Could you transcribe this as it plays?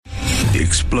The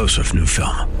explosive new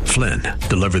film, Flynn,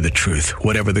 deliver the truth,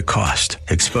 whatever the cost,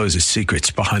 exposes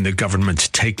secrets behind the government's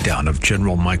takedown of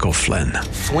General Michael Flynn.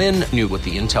 Flynn knew what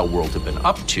the intel world had been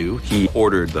up to. He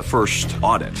ordered the first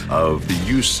audit of the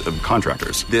use of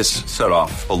contractors. This set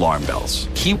off alarm bells.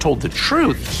 He told the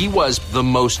truth. He was the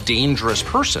most dangerous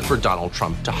person for Donald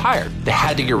Trump to hire. They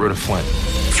had to get rid of Flynn.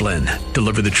 Flynn,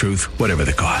 deliver the truth, whatever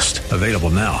the cost. Available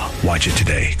now. Watch it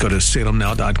today. Go to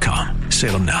salemnow.com.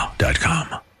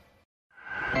 salemnow.com.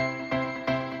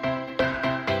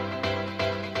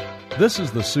 This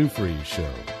is the Sue Fries Show,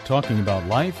 talking about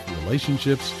life,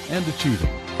 relationships, and achieving.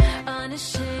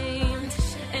 Unashamed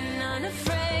and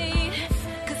unafraid,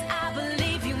 'cause I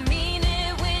believe you mean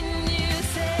it when you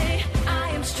say, I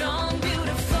am strong,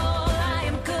 beautiful, I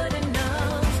am good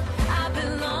enough, I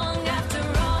belong after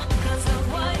all, 'cause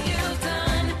of what you've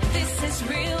done. This is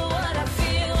real, what I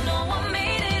feel, no one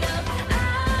made it up.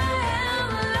 I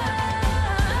am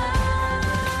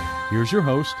loved. Here's your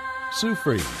host, Sue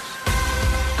Fries.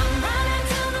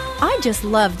 I just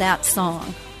love that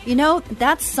song. You know,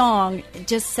 that song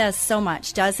just says so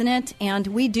much, doesn't it? And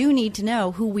we do need to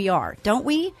know who we are, don't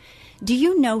we? Do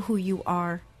you know who you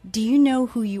are? Do you know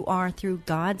who you are through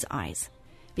God's eyes?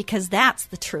 Because that's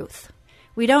the truth.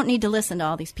 We don't need to listen to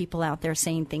all these people out there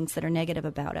saying things that are negative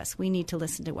about us. We need to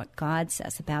listen to what God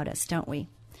says about us, don't we?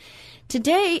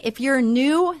 Today, if you're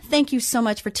new, thank you so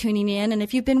much for tuning in. And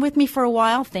if you've been with me for a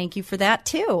while, thank you for that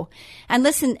too. And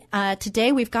listen,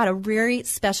 today we've got a very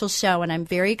special show, and I'm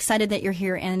very excited that you're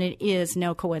here. And it is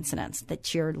no coincidence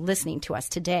that you're listening to us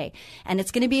today. And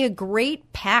it's going to be a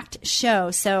great packed show.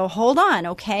 So hold on,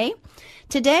 okay?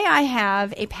 Today I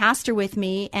have a pastor with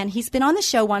me, and he's been on the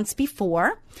show once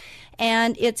before.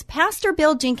 And it's Pastor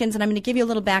Bill Jenkins, and I'm going to give you a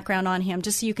little background on him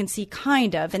just so you can see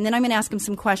kind of, and then I'm going to ask him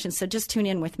some questions, so just tune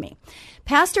in with me.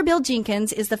 Pastor Bill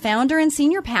Jenkins is the founder and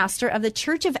senior pastor of the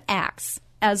Church of Acts,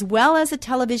 as well as a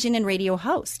television and radio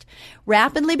host,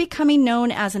 rapidly becoming known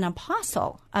as an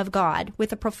apostle of God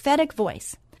with a prophetic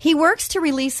voice. He works to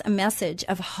release a message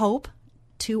of hope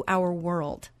to our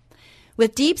world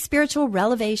with deep spiritual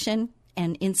revelation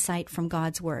and insight from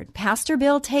God's Word. Pastor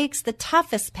Bill takes the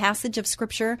toughest passage of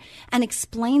Scripture and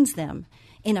explains them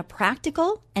in a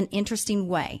practical and interesting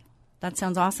way. That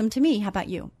sounds awesome to me. How about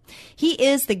you? He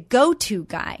is the go-to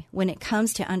guy when it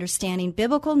comes to understanding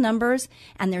biblical numbers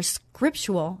and their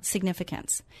scriptural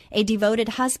significance. A devoted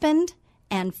husband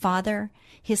and father,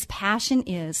 his passion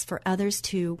is for others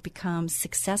to become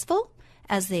successful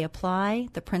as they apply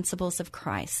the principles of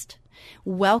Christ.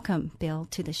 Welcome, Bill,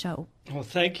 to the show. Well,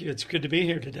 thank you. It's good to be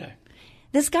here today.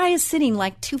 This guy is sitting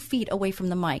like 2 feet away from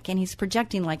the mic, and he's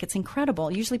projecting like it's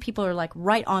incredible. Usually people are like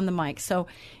right on the mic, so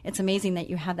it's amazing that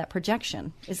you have that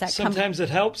projection. Is that sometimes it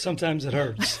helps, sometimes it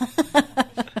hurts.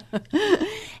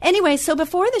 Anyway, so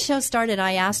before the show started,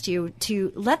 I asked you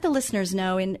to let the listeners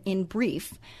know in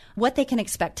brief what they can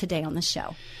expect today on the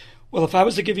show. Well, if I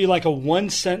was to give you like a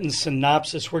one-sentence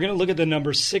synopsis, we're going to look at the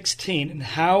number 16 and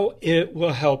how it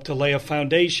will help to lay a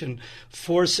foundation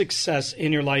for success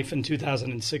in your life in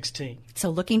 2016. So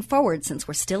looking forward, since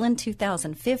we're still in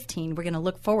 2015, we're going to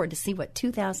look forward to see what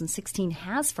 2016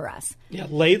 has for us. Yeah,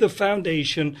 lay the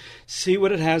foundation, see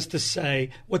what it has to say,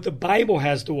 what the Bible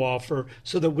has to offer,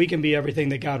 so that we can be everything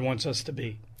that God wants us to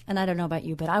be. And I don't know about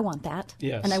you, but I want that.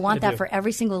 Yes, and I want that do. for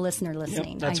every single listener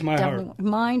listening. Yep, that's my heart.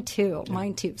 Mine too. Yeah.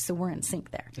 Mine too. So we're in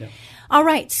sync there. Yeah. All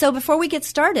right. So before we get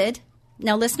started,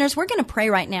 now listeners, we're going to pray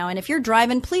right now. And if you're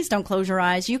driving, please don't close your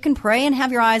eyes. You can pray and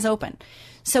have your eyes open.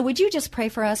 So would you just pray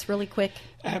for us really quick?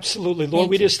 Absolutely. Lord,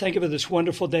 we just thank you for this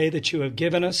wonderful day that you have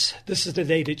given us. This is the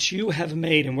day that you have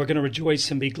made, and we're going to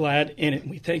rejoice and be glad in it. And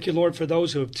we thank you, Lord, for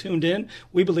those who have tuned in.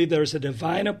 We believe there is a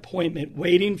divine appointment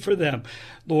waiting for them,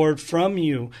 Lord, from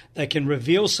you that can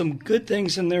reveal some good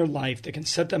things in their life that can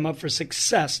set them up for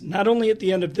success, not only at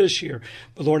the end of this year,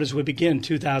 but, Lord, as we begin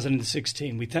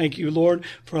 2016. We thank you, Lord,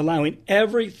 for allowing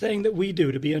everything that we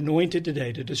do to be anointed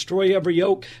today, to destroy every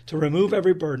yoke, to remove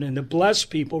every burden, and to bless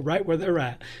people right where they're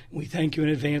at. We thank you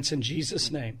in advance in Jesus'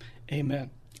 name. Amen.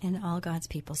 And all God's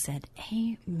people said,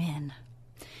 amen.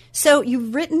 So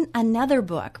you've written another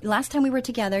book. Last time we were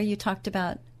together, you talked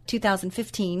about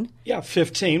 2015. Yeah,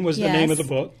 15 was the name of the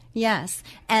book. Yes.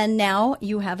 And now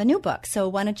you have a new book. So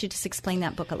why don't you just explain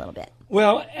that book a little bit?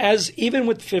 Well, as even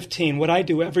with 15, what I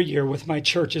do every year with my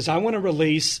church is I want to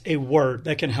release a word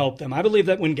that can help them. I believe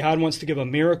that when God wants to give a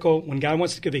miracle, when God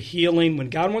wants to give a healing, when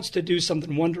God wants to do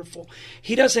something wonderful,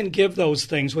 he doesn't give those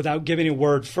things without giving a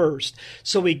word first.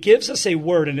 So he gives us a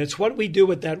word, and it's what we do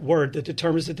with that word that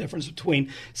determines the difference between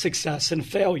success and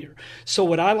failure. So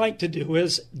what I like to do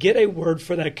is get a word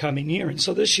for that coming year. And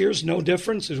so this year's no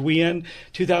difference as we end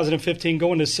 2016. 2015,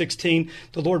 going to 16,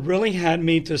 the Lord really had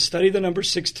me to study the number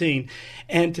 16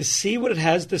 and to see what it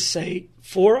has to say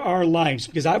for our lives,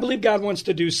 because I believe God wants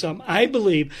to do something. I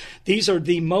believe these are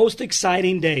the most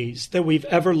exciting days that we've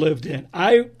ever lived in.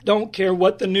 I don't care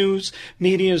what the news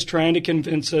media is trying to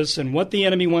convince us and what the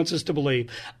enemy wants us to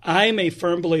believe. I'm a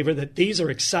firm believer that these are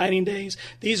exciting days.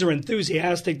 These are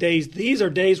enthusiastic days. These are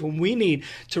days when we need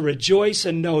to rejoice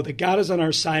and know that God is on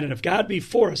our side, and if God be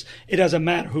for us, it doesn't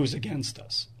matter who's against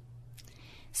us.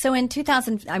 So in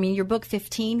your book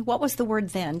 15, what was the word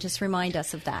then? Just remind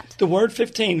us of that. The word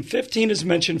 15 is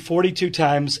mentioned 42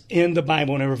 times in the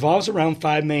Bible, and it revolves around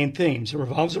 5 main themes. It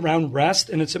revolves around rest,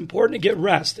 and it's important to get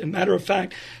rest. As a matter of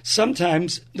fact,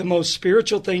 sometimes the most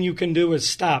spiritual thing you can do is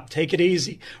stop, take it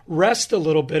easy, rest a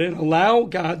little bit, and allow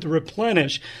God to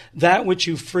replenish that which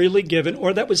you've freely given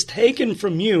or that was taken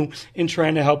from you in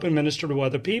trying to help and minister to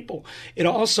other people. It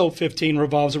also, 15,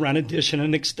 revolves around addition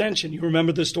and extension. You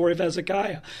remember the story of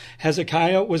Hezekiah.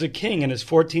 Hezekiah was a king. In his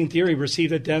 14th year, he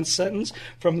received a death sentence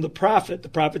from the prophet. The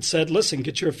prophet said, listen,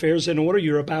 get your affairs in order.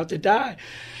 You're about to die.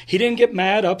 He didn't get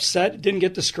mad, upset, didn't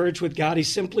get discouraged with God. He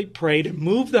simply prayed and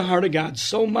moved the heart of God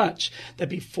so much that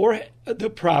before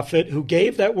the prophet who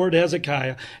gave that word to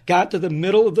Hezekiah got to the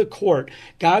middle of the court,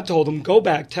 God told him, go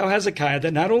back, tell Hezekiah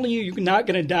that not only are you not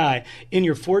going to die in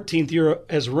your 14th year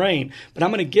as reign, but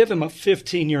I'm going to give him a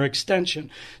 15-year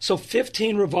extension. So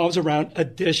 15 revolves around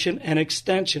addition and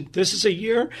extension. This is a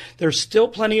year. There's still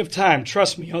plenty of time.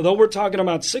 Trust me, although we're talking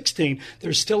about 16,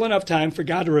 there's still enough time for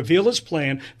God to reveal his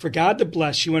plan, for God to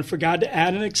bless you, and for God to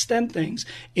add and extend things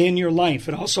in your life.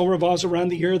 It also revolves around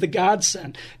the year of the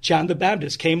godsend. John the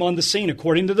Baptist came on the scene,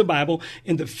 according to the Bible,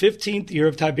 in the 15th year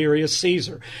of Tiberius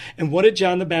Caesar. And what did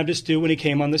John the Baptist do when he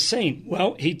came on the scene?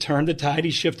 Well, he turned the tide.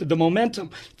 He shifted the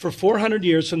momentum. For 400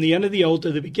 years, from the end of the old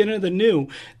to the beginning of the new,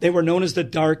 they were known as the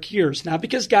dark years. Not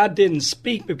because God didn't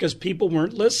speak, because people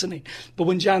weren't listening. But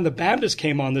when John the Baptist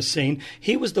came on the scene,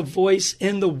 he was the voice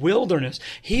in the wilderness.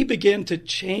 He began to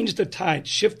change the tide,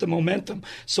 shift the momentum.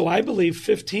 So I believe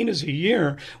 15 is a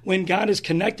year when God is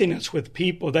connecting us with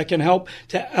people that can help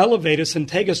to elevate us and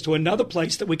take us to another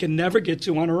place that we can never get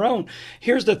to on our own.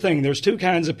 Here's the thing. There's 2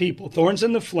 kinds of people, thorns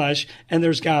in the flesh, and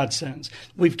there's godsends.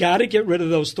 We've got to get rid of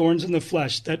those thorns in the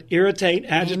flesh that irritate,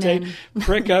 agitate,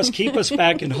 prick us, keep us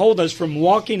back, and hold us from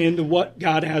walking into what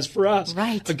God has for us.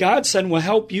 Right. A godsend will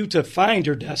help you to find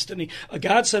your destiny. A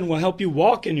godsend will help you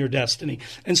walk in your destiny.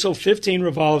 And so 15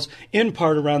 revolves in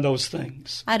part around those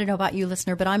things. I don't know about you,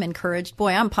 listener, but I'm encouraged.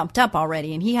 Boy, I'm pumped up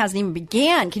already, and he hasn't even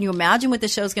began. Can you imagine what the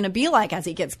show's going to be like as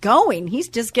he gets going? He's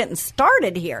just getting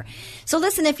started here. So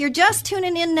listen, if you're just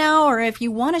tuning in now, or if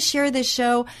you want to share this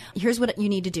show, here's what you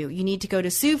need to do. You need to go to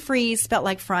Sue Fries, spelled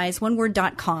like fries,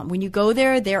 oneword.com. When you go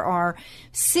there are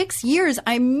 6 years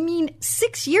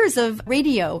of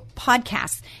radio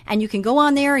podcasts, and you can go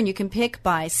on there and you can pick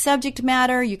by subject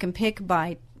matter, you can pick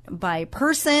by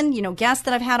person, guests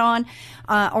that I've had on,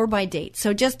 or by date.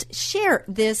 So just share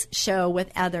this show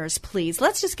with others, please.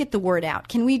 Let's just get the word out.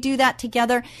 Can we do that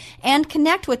together? And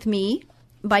connect with me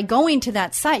by going to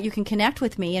that site. You can connect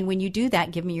with me, and when you do that,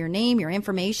 give me your name, your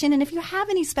information, and if you have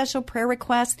any special prayer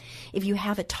requests, if you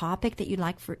have a topic that you'd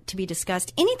like to be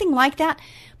discussed, anything like that,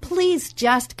 please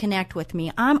just connect with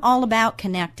me. I'm all about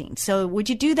connecting. So would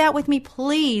you do that with me,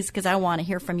 please? Because I want to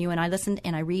hear from you, and I listen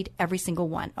and I read every single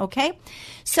one, okay?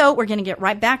 So we're going to get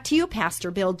right back to you, Pastor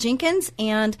Bill Jenkins,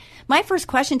 and my first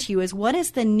question to you is, what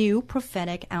is the New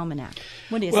Prophetic Almanac?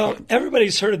 What is Well, that?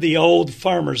 everybody's heard of the old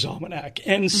Farmer's Almanac,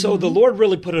 and so the Lord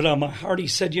really put it on my heart. He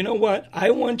said, you know what?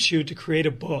 I want you to create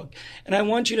a book, and I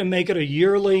want you to make it a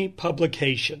yearly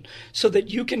publication so that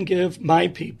you can give my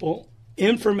people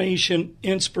information,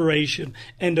 inspiration,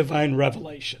 and divine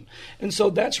revelation. And so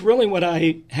that's really what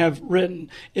I have written,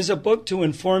 is a book to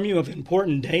inform you of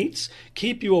important dates,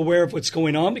 keep you aware of what's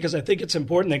going on, because I think it's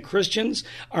important that Christians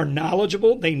are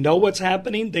knowledgeable. They know what's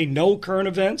happening. They know current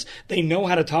events. They know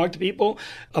how to talk to people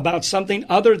about something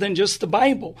other than just the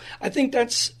Bible. I think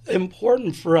that's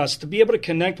important for us to be able to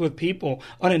connect with people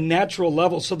on a natural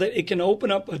level so that it can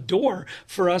open up a door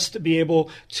for us to be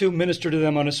able to minister to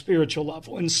them on a spiritual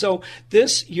level. And so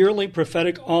this yearly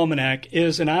prophetic almanac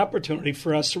is an opportunity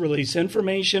for us to release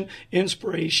information,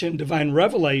 inspiration, divine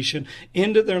revelation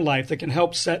into their life that can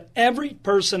help set every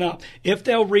person up if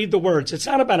they'll read the words. It's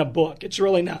not about a book. It's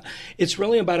really not. It's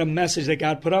really about a message that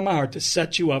God put on my heart to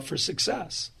set you up for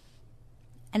success.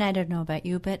 And I don't know about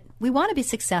you, but we want to be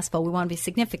successful. We want to be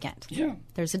significant. Yeah.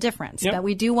 There's a difference. Yep. But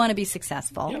we do want to be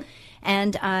successful. Yep.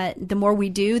 And the more we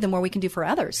do, the more we can do for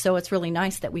others. So it's really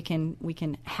nice that we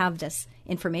can have this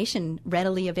information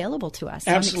readily available to us.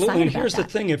 So Absolutely. And here's the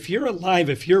thing. If you're alive,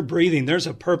 if you're breathing, there's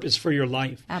a purpose for your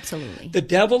life. Absolutely. The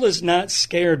devil is not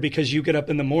scared because you get up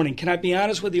in the morning. Can I be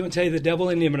honest with you and tell you the devil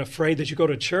isn't even afraid that you go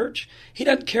to church? He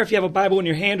doesn't care if you have a Bible in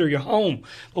your hand or you're home.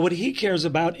 But what he cares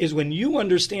about is when you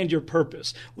understand your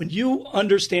purpose, when you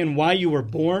understand why you were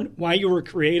born, why you were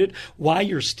created, why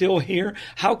you're still here,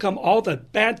 how come all the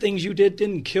bad things you did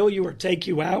didn't kill you or take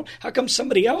you out? How come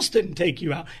somebody else didn't take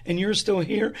you out and you're still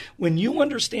here? When you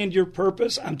understand your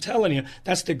purpose, I'm telling you,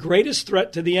 that's the greatest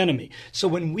threat to the enemy. So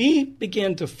when we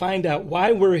begin to find out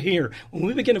why we're here, when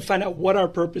we begin to find out what our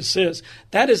purpose is,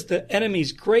 that is the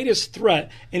enemy's greatest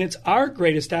threat, and it's our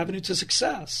greatest avenue to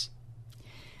success.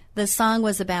 The song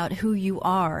was about who you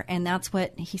are, and that's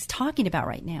what he's talking about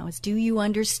right now, is do you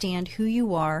understand who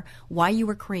you are, why you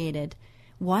were created,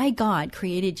 why God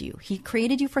created you? He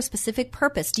created you for a specific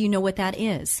purpose. Do you know what that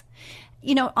is?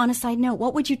 You know, on a side note,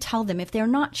 what would you tell them if they're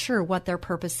not sure what their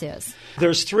purpose is?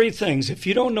 There's three things. If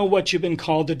you don't know what you've been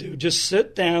called to do, just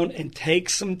sit down and take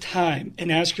some time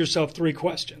and ask yourself three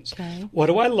questions. Okay. What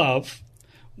do I love?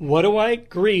 What do I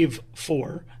grieve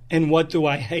for? And what do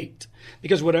I hate?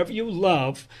 Because whatever you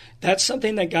love, that's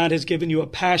something that God has given you a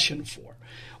passion for.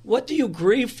 What do you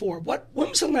grieve for? When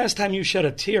was the last time you shed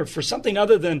a tear for something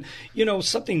other than,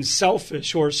 something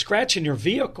selfish or scratching your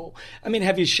vehicle? I mean,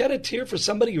 have you shed a tear for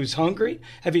somebody who's hungry?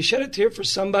 Have you shed a tear for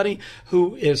somebody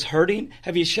who is hurting?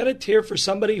 Have you shed a tear for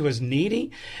somebody who is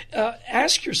needy?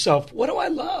 Ask yourself, what do I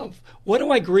love? What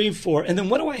do I grieve for? And then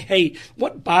what do I hate?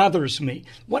 What bothers me?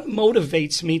 What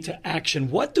motivates me to action?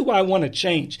 What do I want to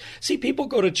change? See, people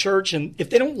go to church, and if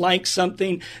they don't like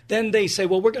something, then they say,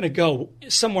 well, we're going to go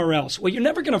somewhere else. Well, you're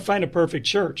never going to find a perfect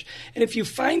church. And if you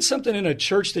find something in a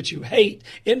church that you hate,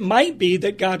 it might be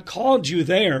that God called you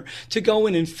there to go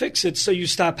in and fix it so you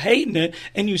stop hating it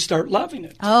and you start loving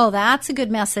it. Oh, that's a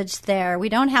good message there. We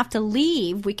don't have to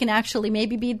leave. We can actually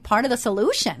maybe be part of the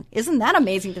solution. Isn't that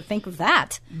amazing to think of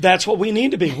that? That's what we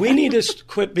need to be. We need to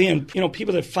quit being,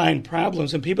 people that find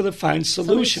problems and people that find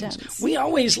solutions. We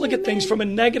always look at things from a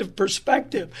negative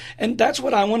perspective. And that's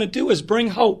what I want to do, is bring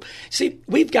hope. See,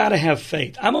 we've got to have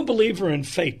faith. I'm a believer in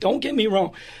faith. Don't get me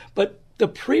wrong. But the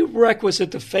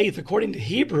prerequisite to faith, according to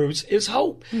Hebrews, is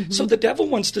hope. Mm-hmm. So the devil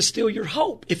wants to steal your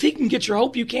hope. If he can get your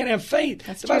hope, you can't have faith.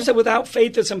 The Bible said without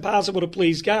faith, it's impossible to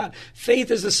please God. Faith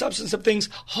is the substance of things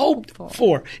hoped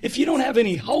for. If you don't have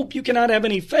any hope, you cannot have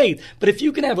any faith. But if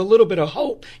you can have a little bit of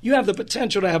hope, you have the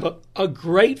potential to have a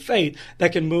great faith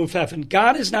that can move heaven.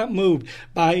 God is not moved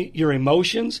by your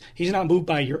emotions. He's not moved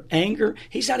by your anger.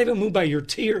 He's not even moved by your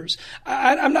tears.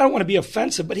 I don't want to be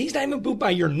offensive, but he's not even moved by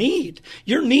your need.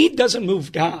 Your need doesn't move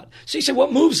God. So you say,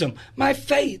 what moves him? My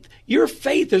faith. Your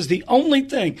faith is the only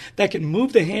thing that can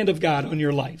move the hand of God on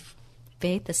your life.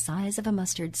 Faith the size of a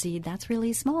mustard seed. That's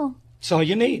really small. That's all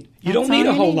you need. You don't need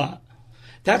a whole lot.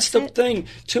 That's the thing.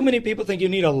 Too many people think you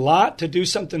need a lot to do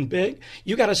something big.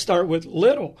 You got to start with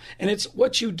little. And it's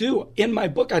what you do. In my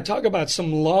book, I talk about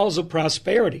some laws of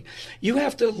prosperity. You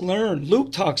have to learn.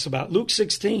 Luke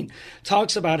 16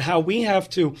 talks about how we have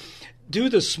to do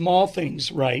the small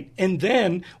things right, and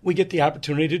then we get the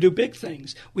opportunity to do big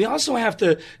things. We also have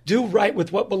to do right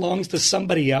with what belongs to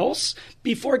somebody else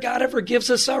before God ever gives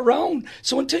us our own.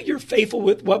 So until you're faithful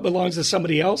with what belongs to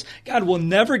somebody else, God will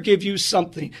never give you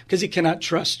something because he cannot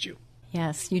trust you.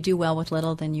 Yes, you do well with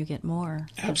little, then you get more.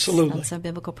 Absolutely. That's a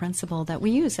biblical principle that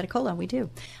we use at Ecola. We do.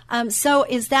 So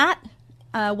is that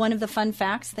one of the fun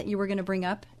facts that you were going to bring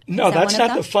up? No, that's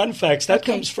not the fun facts. That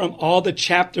comes from all the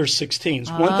chapter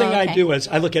 16s. One thing I do is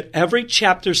I look at every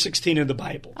chapter 16 in the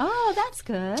Bible. Oh, that's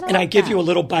good. I give you a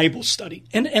little Bible study.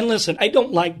 And listen, I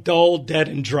don't like dull, dead,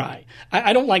 and dry.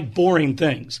 I don't like boring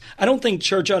things. I don't think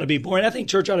church ought to be boring. I think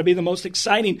church ought to be the most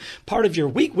exciting part of your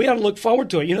week. We ought to look forward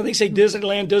to it. They say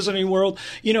Disneyland, Disney World,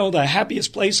 the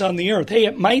happiest place on the earth. Hey,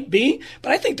 it might be,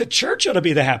 but I think the church ought to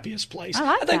be the happiest place.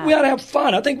 I think we ought to have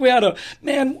fun. I think we ought to,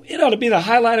 it ought to be the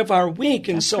highlight of our week.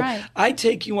 And so I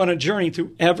take you on a journey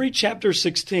through every chapter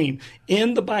 16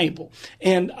 in the Bible,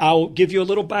 and I'll give you a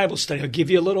little Bible study. I'll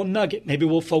give you a little nugget. Maybe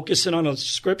we'll focus in on a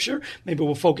scripture. Maybe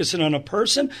we'll focus in on a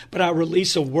person, but I'll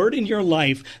release a word in your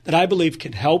life that I believe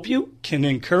can help you, can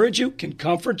encourage you, can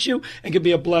comfort you, and can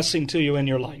be a blessing to you in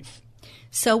your life.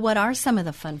 So what are some of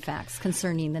the fun facts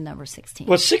concerning the number 16?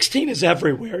 Well, 16 is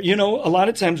everywhere. You know, a lot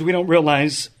of times we don't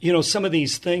realize, you know, some of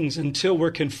these things until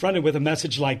we're confronted with a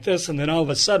message like this, and then all of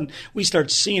a sudden we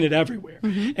start seeing it everywhere.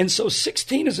 And so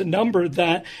 16 is a number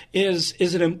that is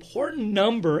an important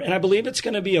number, and I believe it's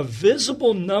going to be a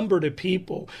visible number to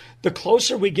people the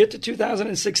closer we get to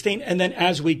 2016 and then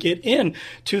as we get in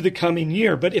to the coming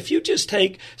year. But if you just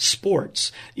take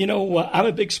sports, you know, I'm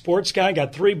a big sports guy,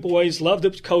 got 3 boys, love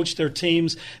to coach their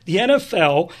teams. The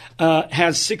NFL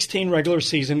has 16 regular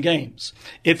season games.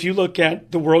 If you look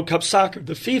at the World Cup soccer,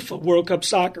 the FIFA World Cup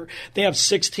soccer, they have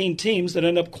 16 teams that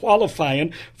end up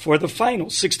qualifying for the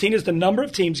finals. 16 is the number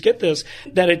of teams, get this,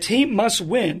 that a team must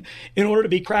win in order to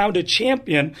be crowned a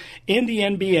champion in the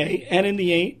NBA and in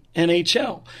the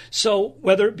NHL. So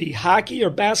whether it be hockey or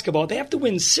basketball, they have to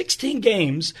win 16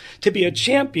 games to be a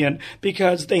champion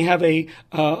because they have a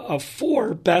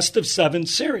 4 best-of-7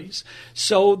 series.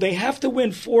 So they have to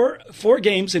win four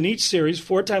games in each series,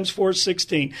 4 times 4 is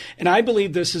 16. And I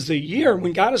believe this is the year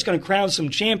when God is going to crown some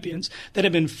champions that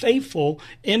have been faithful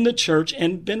in the church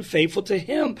and been faithful to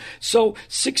Him. So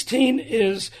 16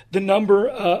 is the number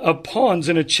of pawns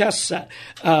in a chess set.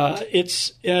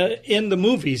 It's in the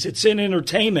movies. It's in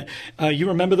entertainment. You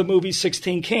remember the movie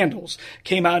 16 Candles,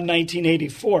 came out in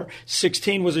 1984.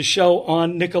 16 was a show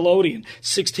on Nickelodeon.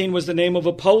 16 was the name of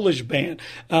a Polish band.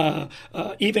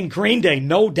 Even Green Day,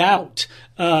 No Doubt,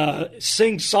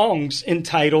 sing songs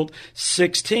entitled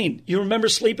 16. You remember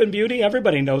Sleeping Beauty?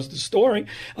 Everybody knows the story.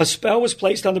 A spell was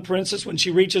placed on the princess when she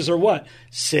reaches her what?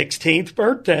 16th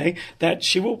birthday, that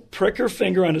she will prick her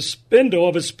finger on a spindle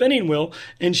of a spinning wheel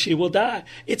and she will die.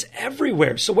 It's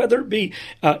everywhere. So whether it be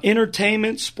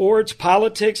entertainment, sports,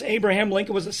 politics, Abraham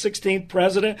Lincoln was the 16th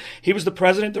president. He was the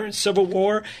president during the Civil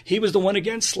War. He was the one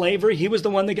against slavery. He was the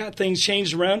one that got things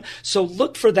changed around. So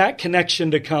look for that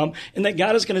connection to come, and that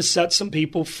God is going to set some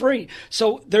people free.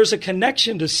 So there's a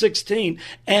connection to 16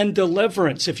 and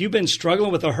deliverance. If you've been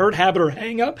struggling with a hurt, habit, or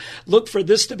hang up, look for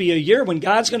this to be a year when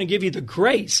God's going to give you the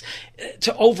grace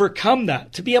to overcome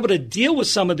that, to be able to deal with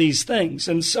some of these things.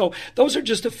 And so those are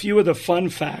just a few of the fun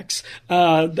facts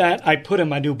that I put in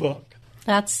my new book.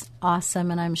 That's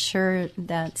awesome, and I'm sure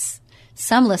that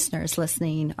some listeners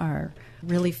listening are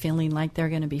really feeling like they're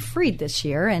going to be freed this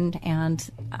year,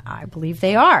 and I believe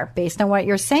they are, based on what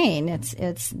you're saying.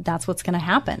 That's what's going to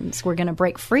happen. So we're going to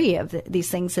break free of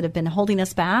these things that have been holding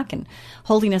us back and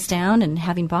holding us down and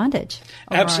having bondage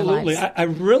over Absolutely. our lives. I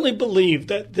really believe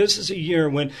that this is a year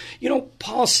when, you know,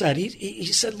 Paul said, he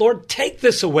said, Lord, take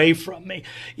this away from me,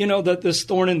 you know, this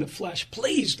thorn in the flesh,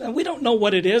 please. And we don't know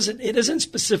what it is. It isn't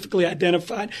specifically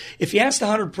identified. If you ask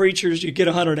 100 preachers, you get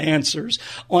 100 answers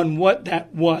on what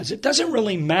that was. It doesn't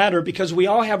really matter because we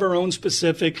all have our own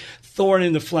specific thorn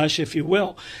in the flesh, if you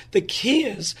will. The key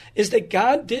is that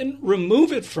God didn't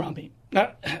remove it from him.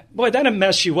 Now, boy, that'll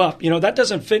mess you up. You know, that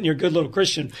doesn't fit in your good little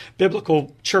Christian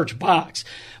biblical church box.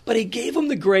 But he gave him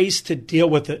the grace to deal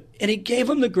with it, and he gave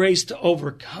him the grace to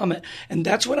overcome it. And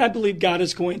that's what I believe God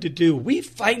is going to do. We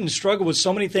fight and struggle with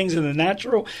so many things in the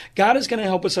natural. God is going to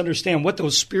help us understand what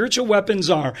those spiritual weapons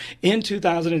are in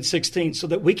 2016 so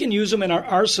that we can use them in our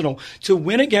arsenal to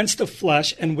win against the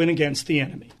flesh and win against the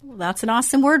enemy. Well, that's an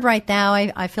awesome word right now.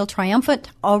 I feel triumphant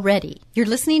already. You're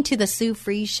listening to the Sue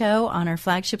Fries Show on our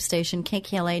flagship station,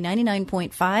 KKLA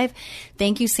 99.5.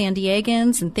 Thank you, San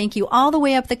Diegans, and thank you all the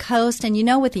way up the coast. And you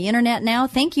know, with the internet now,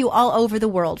 thank you all over the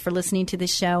world for listening to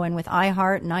this show. And with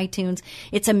iHeart and iTunes,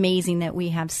 it's amazing that we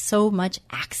have so much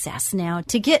access now.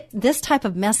 To get this type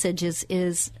of message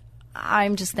is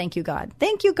I'm just thank you, God.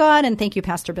 Thank you, God, and thank you,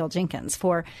 Pastor Bill Jenkins,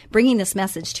 for bringing this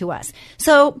message to us.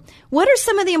 So what are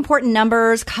some of the important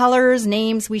numbers, colors,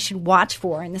 names we should watch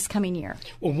for in this coming year?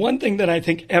 Well, one thing that I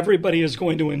think everybody is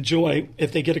going to enjoy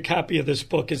if they get a copy of this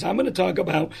book is I'm going to talk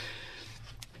about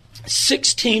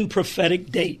 16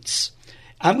 prophetic dates.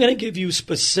 I'm going to give you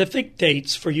specific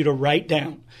dates for you to write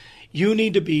down. You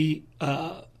need to be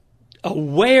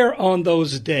aware on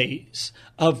those days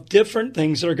of different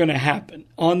things that are going to happen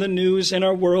on the news, in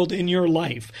our world, in your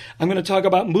life. I'm going to talk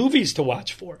about movies to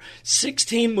watch for.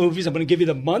 16 movies. I'm going to give you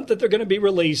the month that they're going to be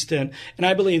released in. And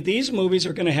I believe these movies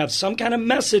are going to have some kind of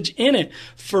message in it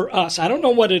for us. I don't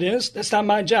know what it is. That's not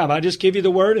my job. I just give you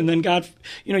the word, and then God,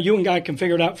 you know, you and God can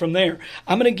figure it out from there.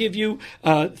 I'm going to give you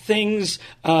things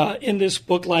in this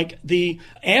book like the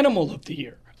animal of the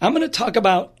year. I'm going to talk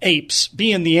about apes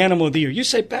being the animal of the year. You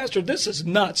say, Pastor, this is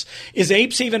nuts. Is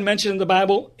apes even mentioned in the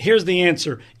Bible? Here's the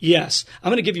answer. Yes. I'm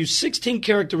going to give you 16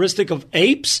 characteristics of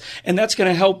apes, and that's going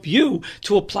to help you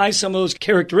to apply some of those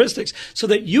characteristics so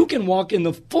that you can walk in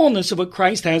the fullness of what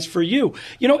Christ has for you.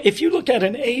 You know, if you look at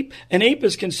an ape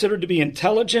is considered to be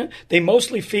intelligent. They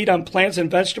mostly feed on plants and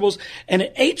vegetables,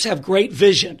 and apes have great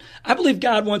vision. I believe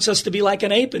God wants us to be like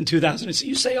an ape in 2006.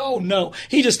 You say, oh, no,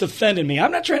 he just offended me.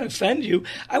 I'm not trying to offend you.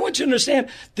 I want you to understand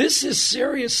this is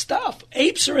serious stuff.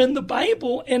 Apes are in the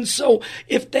Bible, and so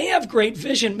if they have great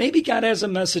vision, maybe God has a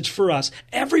message for us.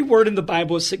 Every word in the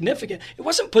Bible is significant. It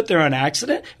wasn't put there on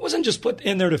accident. It wasn't just put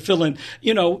in there to fill in,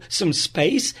 some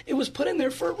space. It was put in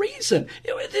there for a reason.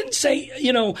 It didn't say,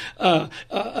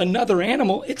 another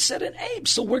animal. It said an ape.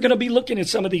 So we're going to be looking at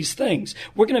some of these things.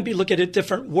 We're going to be looking at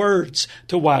different words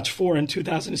to watch for in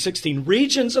 2016.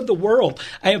 Regions of the world.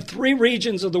 I have 3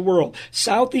 regions of the world: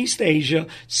 Southeast Asia,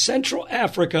 Central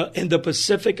Africa, and the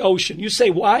Pacific Ocean. You say,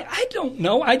 why? I don't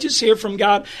know. I just hear from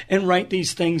God and write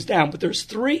these things down. But there's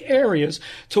 3 areas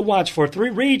to watch for, 3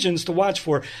 regions to watch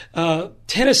for.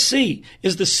 Tennessee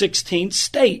is the 16th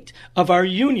state of our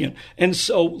union. And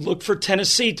so look for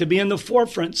Tennessee to be in the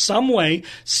forefront some way,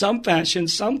 some fashion,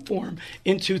 some form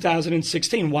in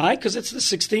 2016. Why? Because it's the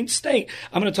 16th state.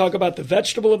 I'm going to talk about the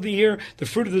vegetable of the year, the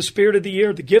fruit of the Spirit of the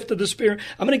year, the gift of the Spirit.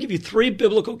 I'm going to give you 3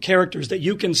 biblical characters that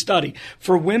you can study.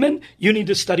 For women, you need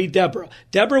to study Deborah.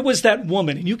 Deborah was that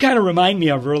woman, and you kind of remind me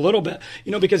of her a little bit,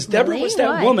 because Deborah was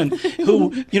that woman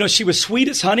who, she was sweet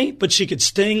as honey, but she could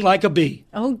sting like a bee.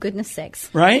 Oh, goodness sakes.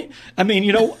 Right? I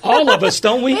mean, all of us,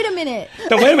 don't we? Wait a minute.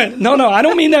 Wait a minute. No, I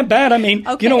don't mean that bad. I mean,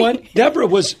 okay. You know what? Deborah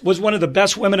was one of the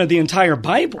best women of the entire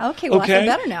Bible. Okay, well, I feel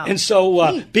better now. And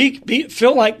so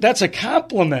feel like that's a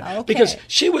compliment. Okay. Because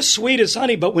she was sweet as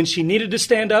honey, but when she needed to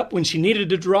stand up, when she needed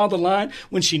to draw the line,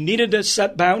 when she needed to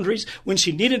set boundaries, when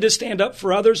she needed to stand up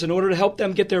for others in order to help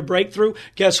them get their breakthrough,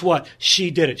 guess what?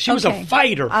 She did it. She was a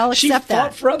fighter. I'll accept she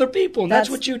fought for other people, and that's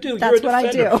what you do. You're a defender. What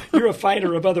I do. You're a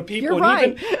fighter of other people. You're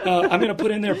right. Even, I'm going to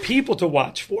put in there people to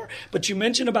watch for. But you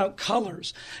mentioned about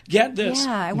colors. Get this.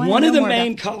 Yeah, I want one to of know the more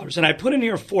main about colors, and I put in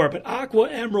here 4, but aqua,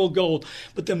 emerald, gold.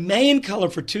 But the main color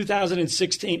for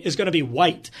 2016 is going to be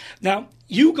white. Now,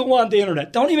 you go on the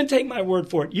internet. Don't even take my word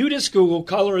for it. You just Google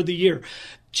color of the year.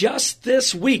 Just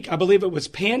this week, I believe it was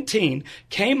Pantene,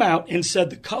 came out and said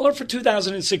the color for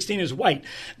 2016 is white.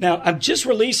 Now, I'm just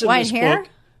releasing this book.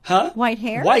 Huh? White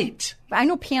hair? White. I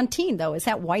know Pantene, though. Is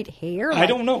that white hair? I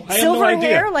don't know. I have silver no idea.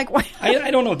 hair? Like what? I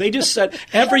don't know. They just said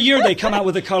every year they come out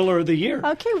with the color of the year.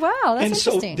 Okay, wow. That's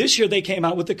interesting. And so this year they came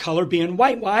out with the color being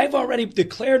white. Well, I've already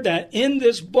declared that in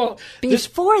this book.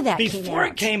 Before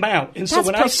it came out. And so That's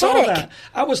when prophetic. I saw that,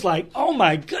 I was like, oh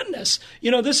my goodness.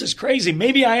 This is crazy.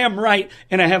 Maybe I am right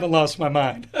and I haven't lost my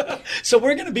mind. So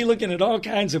we're going to be looking at all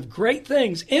kinds of great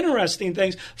things, interesting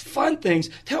things, fun things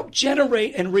to help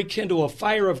generate and rekindle a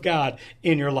fire of God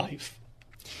in your life.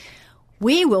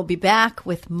 We will be back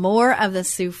with more of the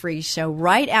Sue Fries Show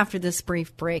right after this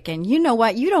brief break. And you know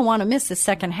what? You don't want to miss the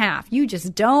second half. You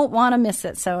just don't want to miss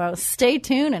it. So stay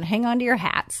tuned and hang on to your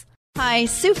hats. Hi,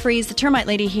 Sue Fries, the Termite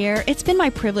Lady here. It's been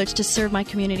my privilege to serve my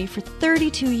community for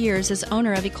 32 years as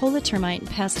owner of Ecola Termite and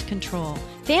Pest Control.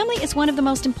 Family is one of the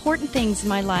most important things in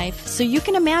my life, so you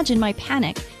can imagine my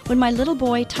panic when my little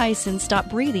boy Tyson stopped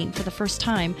breathing for the first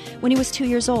time when he was 2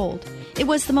 years old. It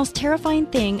was the most terrifying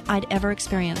thing I'd ever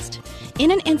experienced. In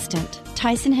an instant,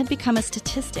 Tyson had become a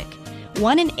statistic.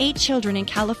 1 in 8 children in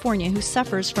California who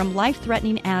suffers from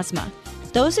life-threatening asthma.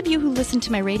 Those of you who listen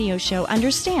to my radio show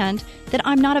understand that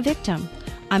I'm not a victim.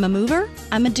 I'm a mover,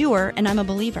 I'm a doer, and I'm a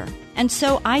believer. And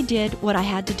so I did what I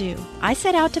had to do. I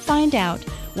set out to find out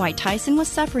why Tyson was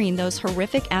suffering those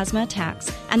horrific asthma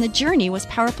attacks, and the journey was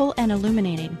powerful and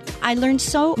illuminating. I learned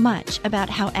so much about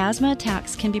how asthma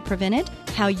attacks can be prevented,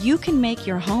 how you can make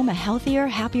your home a healthier,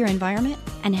 happier environment,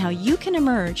 and how you can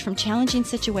emerge from challenging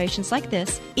situations like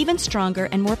this even stronger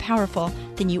and more powerful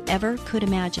than you ever could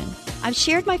imagine. I've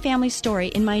shared my family's story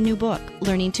in my new book,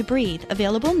 Learning to Breathe,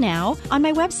 available now on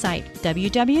my website,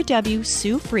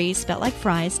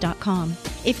 www.suefries.com.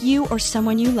 If you or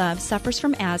someone you love suffers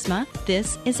from asthma,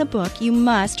 this is a book you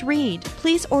must read.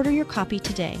 Please order your copy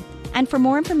today. And for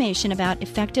more information about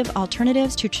effective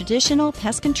alternatives to traditional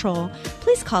pest control,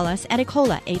 please call us at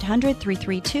Ecola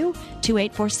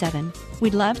 800-332-2847.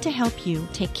 We'd love to help you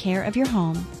take care of your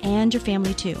home and your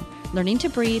family too. Learning to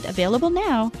Breathe, available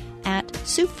now at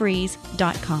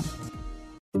suefries.com.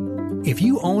 If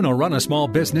you own or run a small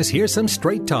business, here's some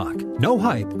straight talk. No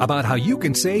hype about how you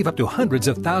can save up to hundreds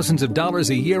of thousands of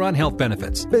dollars a year on health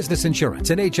benefits, business insurance,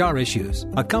 and HR issues.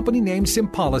 A company named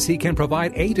SimPolicy can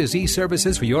provide A to Z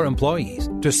services for your employees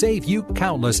to save you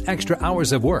countless extra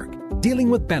hours of work, dealing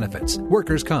with benefits,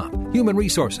 workers' comp, human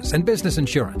resources, and business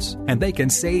insurance. And they can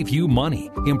save you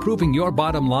money, improving your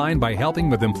bottom line by helping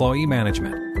with employee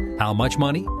management. How much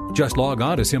money? Just log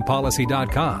on to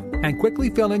SimPolicy.com and quickly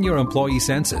fill in your employee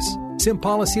census.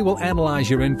 SimPolicy will analyze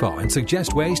your info and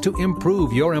suggest ways to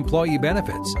improve your employee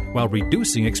benefits while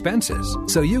reducing expenses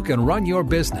so you can run your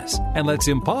business and let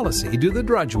SimPolicy do the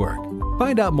drudge work.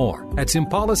 Find out more at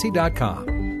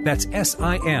SimPolicy.com. That's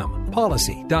SIM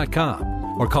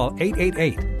Policy.com or call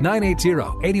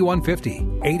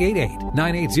 888-980-8150.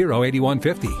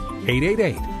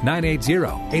 888-980-8150.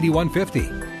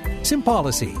 888-980-8150.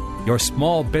 SimPolicy, your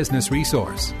small business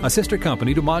resource, a sister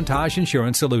company to Montage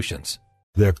Insurance Solutions.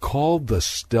 They're called the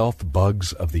stealth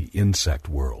bugs of the insect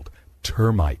world,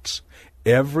 termites,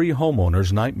 every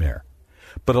homeowner's nightmare.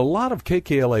 But a lot of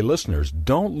KKLA listeners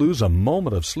don't lose a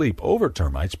moment of sleep over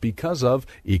termites because of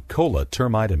Ecola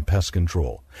Termite and Pest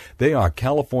Control. They are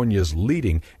California's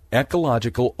leading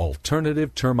ecological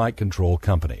alternative termite control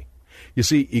company. You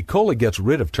see, Ecola gets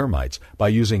rid of termites by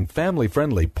using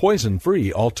family-friendly,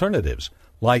 poison-free alternatives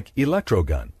like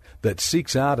Electrogun that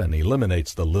seeks out and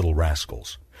eliminates the little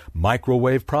rascals,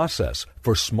 microwave process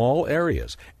for small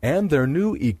areas, and their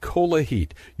new Ecola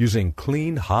Heat using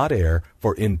clean, hot air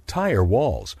for entire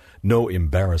walls. No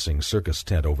embarrassing circus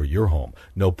tent over your home.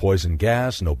 No poison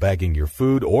gas, no bagging your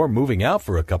food, or moving out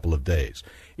for a couple of days.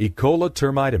 Ecola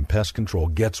Termite and Pest Control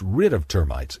gets rid of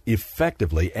termites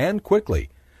effectively and quickly.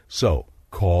 So,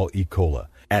 call Ecola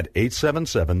at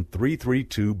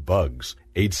 877-332-BUGS.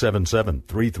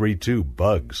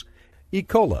 877-332-BUGS.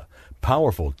 Ecola,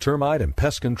 powerful termite and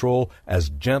pest control as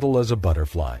gentle as a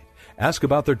butterfly. Ask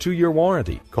about their 2-year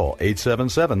warranty. Call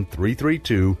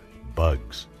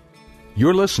 877-332-BUGS.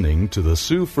 You're listening to The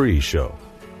Sue Free Show.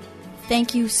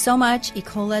 Thank you so much,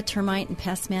 Ecola Termite and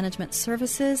Pest Management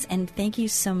Services, and thank you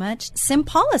so much,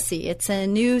 SimPolicy. It's a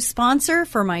new sponsor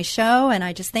for my show, and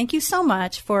I just thank you so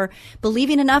much for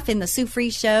believing enough in the Sue Free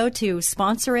Show to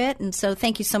sponsor it, and so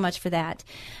thank you so much for that.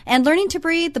 And Learning to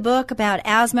Breathe, the book about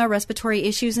asthma, respiratory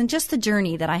issues, and just the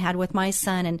journey that I had with my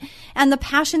son, and the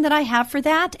passion that I have for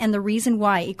that, and the reason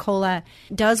why Ecola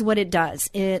does what it does.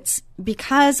 It's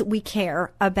because we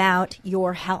care about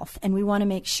your health, and we want to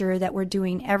make sure that we're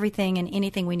doing everything and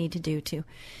anything we need to do to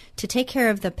take care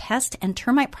of the pest and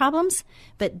termite problems,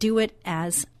 but do it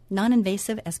as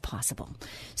non-invasive as possible.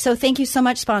 So thank you so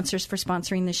much, sponsors, for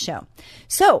sponsoring this show.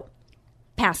 So,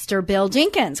 Pastor Bill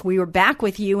Jenkins, we were back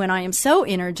with you, and I am so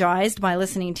energized by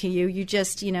listening to you. You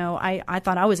just, I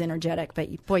thought I was energetic,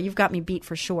 but boy, you've got me beat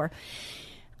for sure.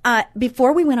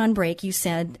 Before we went on break, you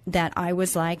said that I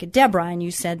was like Deborah, and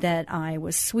you said that I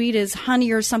was sweet as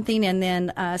honey or something, and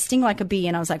then sting like a bee,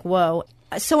 and I was like, whoa.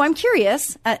 So I'm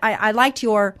curious. I liked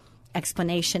your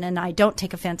explanation, and I don't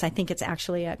take offense. I think it's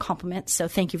actually a compliment, so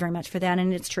thank you very much for that,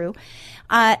 and it's true.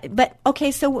 But, okay,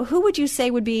 so who would you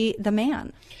say would be the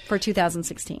man for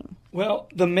 2016? Well,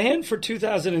 the man for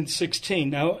 2016,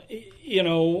 now,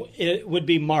 it would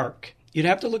be Mark. You'd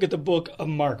have to look at the book of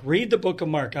Mark. Read the book of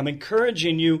Mark. I'm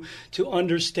encouraging you to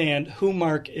understand who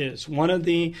Mark is. One of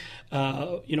the,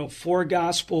 4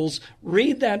 Gospels.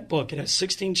 Read that book. It has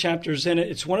 16 chapters in it.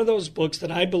 It's one of those books that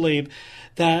I believe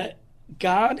that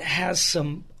God has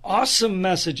some awesome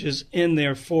messages in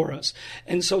there for us.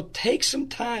 And so take some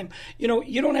time. You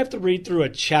don't have to read through a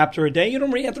chapter a day. You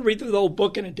don't have to read through the whole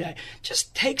book in a day.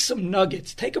 Just take some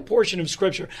nuggets. Take a portion of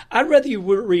Scripture. I'd rather you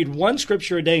read 1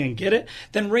 Scripture a day and get it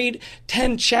than read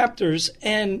 10 chapters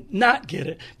and not get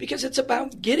it, because it's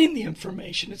about getting the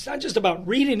information. It's not just about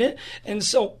reading it. And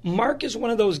so Mark is one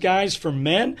of those guys for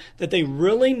men that they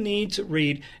really need to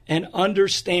read and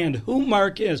understand who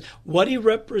Mark is, what he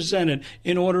represented,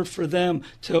 in order for them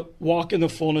to walk in the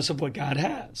fullness of what God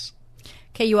has.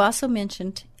 Okay, you also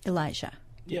mentioned Elijah.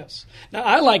 Yes. Now,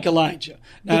 I like Elijah.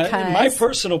 Now, my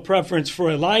personal preference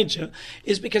for Elijah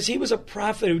is because he was a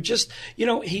prophet who just,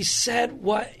 he said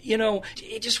what, he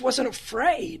just wasn't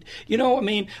afraid.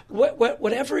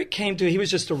 Whatever it came to, he was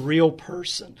just a real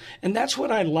person. And that's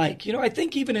what I like. I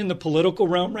think even in the political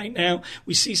realm right now,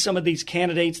 we see some of these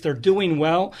candidates, they're doing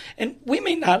well. And we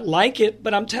may not like it,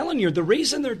 but I'm telling you, the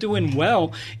reason they're doing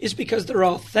well is because they're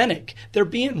authentic. They're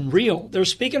being real. They're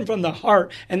speaking from the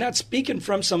heart and not speaking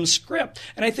from some script.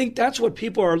 And I think that's what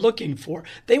people are looking for.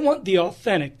 They want the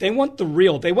authentic. They want the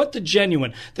real. They want the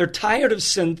genuine. They're tired of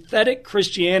synthetic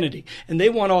Christianity, and they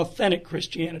want authentic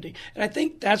Christianity. And I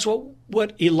think that's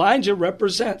what Elijah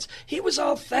represents. He was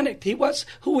authentic. He was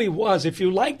who he was. If you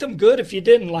liked him, good. If you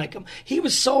didn't like him, he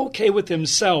was so okay with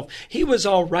himself. He was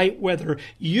all right whether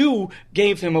you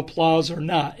gave him applause or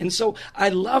not. And so I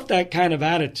love that kind of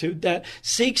attitude that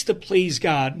seeks to please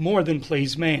God more than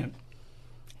please man.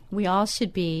 We all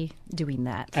should be doing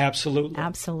that. Absolutely.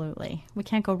 Absolutely. We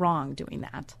can't go wrong doing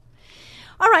that.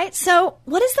 All right, so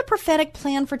what is the prophetic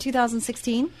plan for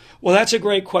 2016? Well, that's a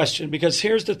great question, because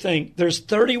here's the thing. There's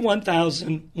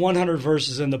 31,100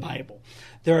 verses in the Bible.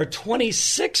 There are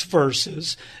 26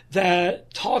 verses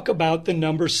that talk about the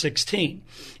number 16.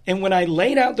 And when I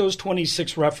laid out those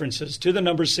 26 references to the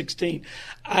number 16,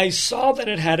 I saw that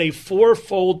it had a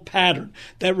fourfold pattern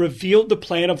that revealed the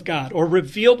plan of God, or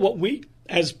revealed what we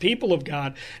as people of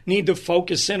God need to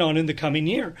focus in on in the coming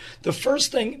year. The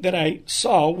first thing that I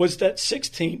saw was that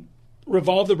 16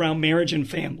 revolved around marriage and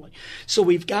family. So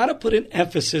we've got to put an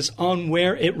emphasis on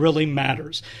where it really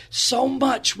matters. So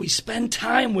much we spend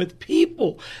time with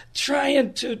people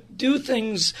trying to do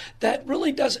things that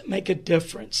really doesn't make a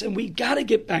difference. And we got to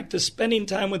get back to spending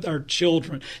time with our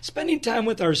children, spending time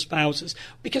with our spouses,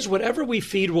 because whatever we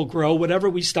feed will grow, whatever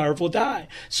we starve will die.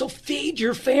 So feed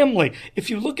your family. If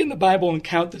you look in the Bible and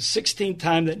count the 16th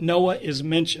time that Noah is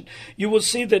mentioned, you will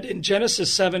see that in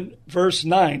Genesis 7, verse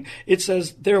 9, it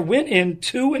says, "There went in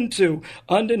 2 and 2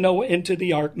 unto Noah into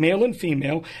the ark, male and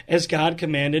female, as God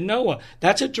commanded Noah."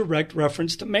 That's a direct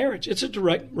reference to marriage. It's a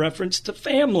direct reference to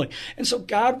family. And so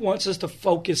God wants us to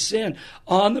focus in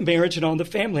on the marriage and on the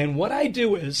family. And what I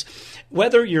do is,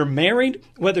 whether you're married,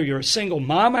 whether you're a single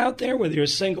mom out there, whether you're a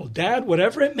single dad,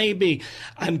 whatever it may be,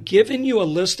 I'm giving you a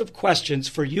list of questions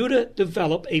for you to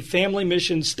develop a family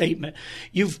mission statement.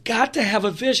 You've got to have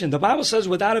a vision. The Bible says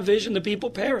without a vision, the people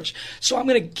perish. So I'm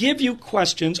going to give you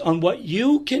questions on what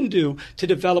you can do to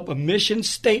develop a mission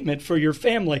statement for your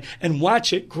family and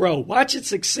watch it grow, watch it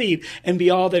succeed, and be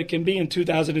all that it can be in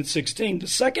 2016. The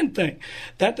second thing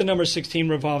that the number 16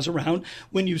 revolves around,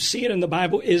 when you see it in the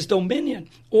Bible, is dominion,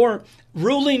 or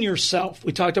ruling yourself.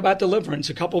 We talked about deliverance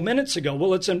a couple minutes ago.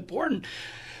 Well, it's important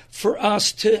for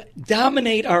us to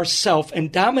dominate ourselves and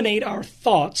dominate our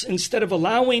thoughts instead of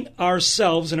allowing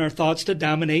ourselves and our thoughts to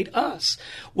dominate us.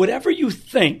 Whatever you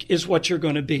think is what you're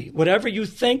going to be. Whatever you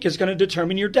think is going to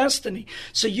determine your destiny.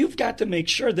 So you've got to make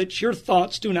sure that your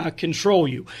thoughts do not control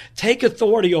you. Take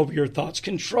authority over your thoughts.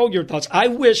 Control your thoughts. I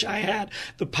wish I had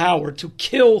the power to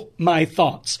kill my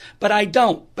thoughts, but I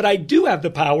don't. But I do have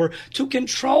the power to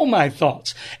control my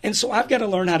thoughts. And so I've got to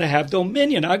learn how to have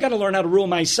dominion. I've got to learn how to rule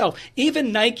myself.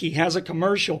 Even Nike has a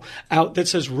commercial out that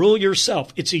says, rule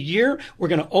yourself. It's a year. We're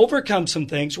going to overcome some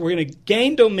things. We're going to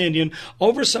gain dominion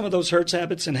over some of those hurts,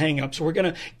 habits, and hang-ups. We're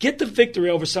going to get the victory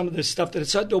over some of this stuff that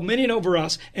it's a dominion over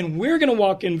us, and we're going to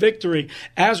walk in victory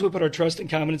as we put our trust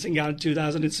and confidence in God in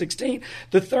 2016.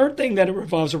 The third thing that it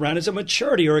revolves around is a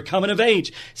maturity, or a coming of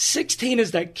age. 16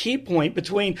 is that key point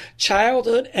between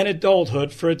childhood and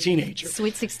adulthood for a teenager.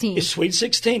 Sweet 16. It's sweet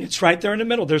 16. It's right there in the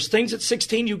middle. There's things at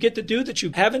 16 you get to do that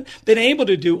you haven't been able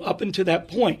to do up until that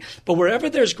point. But wherever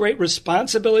there's great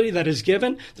responsibility that is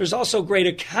given, there's also great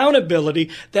accountability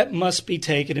that must be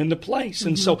taken into place.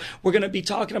 And so we're going to be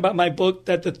talking about my book,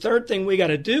 that the third thing we got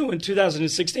to do in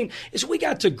 2016 is we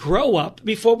got to grow up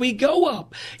before we go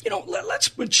up.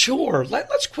 Let's mature.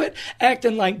 Let's quit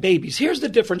acting like babies. Here's the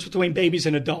difference between babies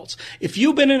and adults. If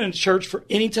you've been in a church for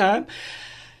any time,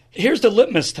 here's the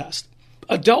litmus test.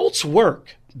 Adults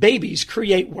work. Babies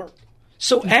create work.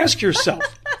 So ask yourself,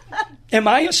 am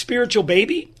I a spiritual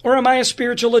baby or am I a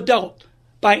spiritual adult?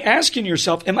 By asking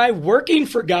yourself, am I working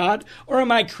for God or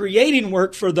am I creating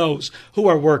work for those who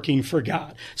are working for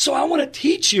God? So I want to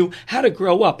teach you how to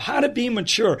grow up, how to be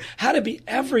mature, how to be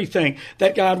everything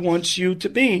that God wants you to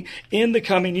be in the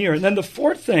coming year. And then the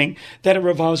fourth thing that it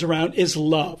revolves around is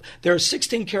love. There are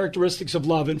 16 characteristics of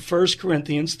love in 1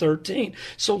 Corinthians 13.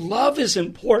 So love is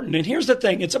important. And here's the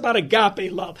thing. It's about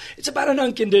agape love. It's about an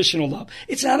unconditional love.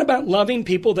 It's not about loving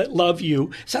people that love you.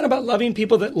 It's not about loving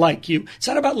people that like you. It's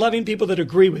not about loving people that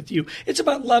agree with you. It's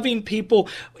about loving people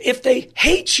if they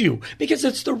hate you, because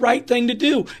it's the right thing to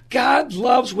do. God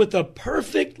loves with a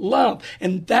perfect love.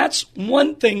 And that's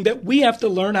one thing that we have to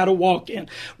learn how to walk in.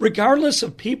 Regardless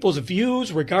of people's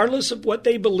views, regardless of what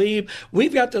they believe,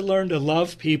 we've got to learn to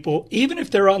love people, even if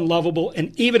they're unlovable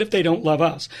and even if they don't love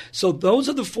us. So those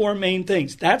are the four main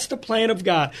things. That's the plan of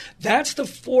God. That's the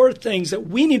four things that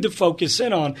we need to focus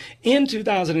in on in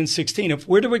 2016 if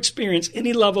we're to experience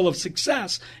any level of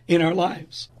success in our lives.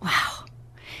 Wow.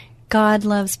 God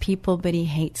loves people, but he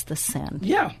hates the sin.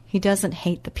 Yeah. He doesn't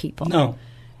hate the people. No.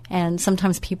 And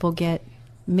sometimes people get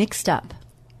mixed up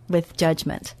with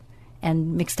judgment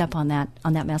and mixed up on that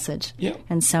message. Yeah.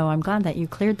 And so I'm glad that you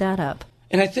cleared that up.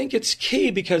 And I think it's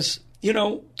key because,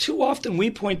 too often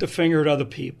we point the finger at other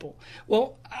people.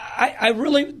 Well,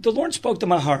 the Lord spoke to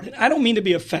my heart, and I don't mean to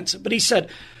be offensive, but he said,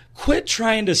 quit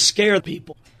trying to scare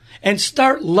people and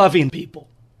start loving people.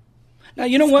 Now,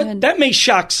 you know what? Good. That may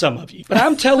shock some of you, but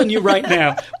I'm telling you right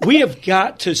now, we have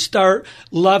got to start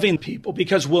loving people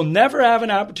because we'll never have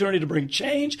an opportunity to bring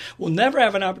change. We'll never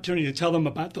have an opportunity to tell them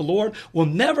about the Lord. We'll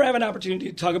never have an opportunity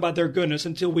to talk about their goodness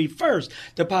until we first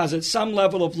deposit some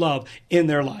level of love in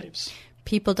their lives.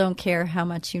 People don't care how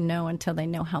much you know until they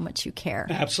know how much you care.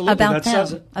 Absolutely. About that them.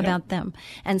 says it. About them.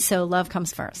 And so love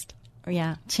comes first.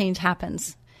 Yeah, change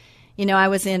happens. I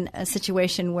was in a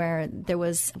situation where there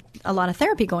was a lot of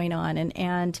therapy going on,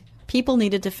 and people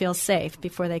needed to feel safe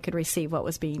before they could receive what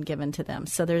was being given to them.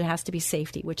 So there has to be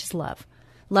safety, which is love.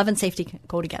 Love and safety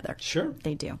go together. Sure.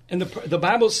 They do. And the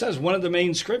Bible says one of the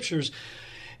main scriptures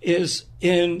is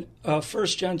in 1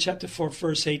 John chapter 4,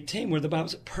 verse 18, where the Bible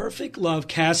says, perfect love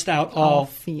casts out all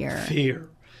fear.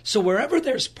 So wherever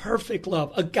there's perfect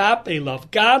love, agape love,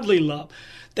 godly love,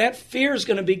 that fear is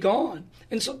going to be gone.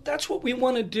 And so that's what we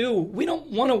want to do. We don't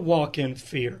want to walk in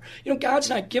fear. God's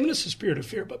not giving us a spirit of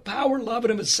fear, but power, love,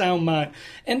 and a sound mind.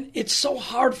 And it's so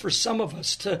hard for some of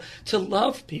us to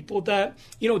love people that,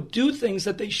 do things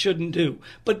that they shouldn't do.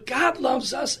 But God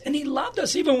loves us, and he loved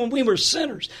us even when we were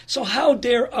sinners. So how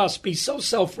dare us be so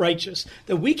self-righteous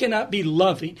that we cannot be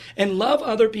loving and love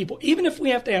other people, even if we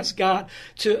have to ask God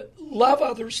to love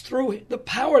others through the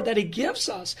power that he gives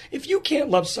us. If you can't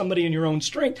love somebody in your own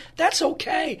strength, that's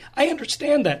okay. I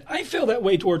understand that. I feel that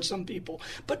way towards some people.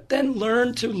 But then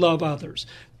learn to love others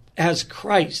as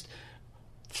Christ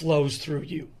flows through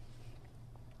you.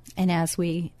 And as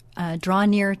we draw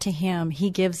near to him, he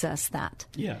gives us that.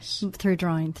 Yes. Through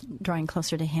drawing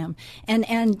closer to him.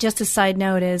 And just a side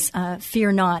note is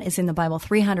fear not is in the Bible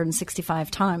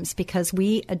 365 times because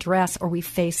we address or we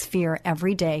face fear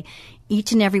every day,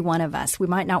 each and every one of us. We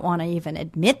might not want to even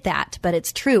admit that, but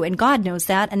it's true. And God knows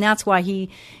that. And that's why he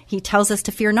tells us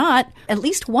to fear not, at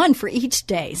least one for each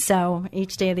day. So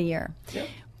each day of the year. Yep.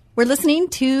 We're listening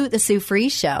to the Sue Free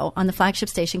Show on the flagship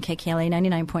station KKLA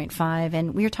 99.5,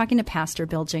 and we are talking to Pastor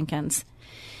Bill Jenkins.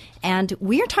 And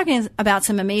we are talking about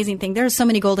some amazing things. There are so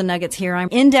many golden nuggets here. I'm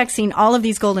indexing all of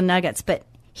these golden nuggets, but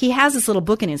he has this little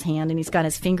book in his hand, and he's got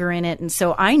his finger in it. And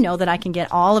so I know that I can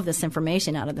get all of this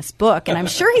information out of this book. And I'm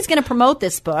sure he's going to promote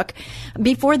this book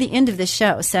before the end of the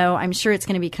show. So I'm sure it's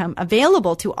going to become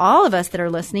available to all of us that are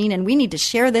listening. And we need to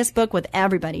share this book with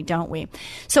everybody, don't we?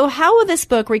 So how will this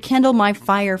book rekindle my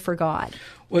fire for God?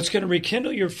 Well, it's going to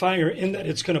rekindle your fire in that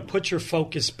it's going to put your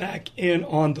focus back in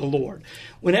on the Lord.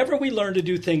 Whenever we learn to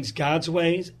do things God's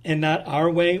ways and not our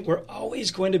way, we're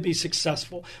always going to be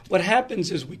successful. What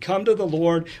happens is we come to the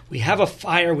Lord, we have a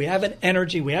fire, we have an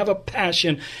energy, we have a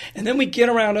passion, and then we get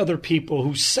around other people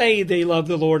who say they love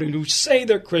the Lord and who say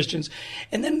they're Christians.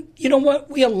 And then, you know what?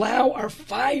 We allow our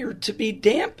fire to be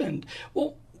dampened.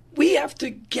 Well, we have to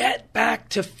get back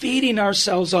to feeding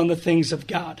ourselves on the things of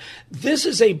God. This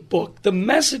is a book. The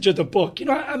message of the book.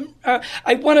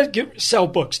 I want to sell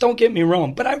books. Don't get me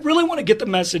wrong, but I really want to get the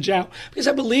message out because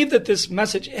I believe that this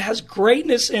message has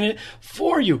greatness in it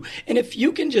for you. And if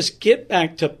you can just get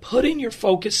back to putting your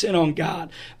focus in on God,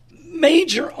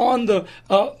 major on the,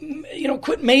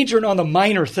 quit majoring on the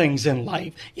minor things in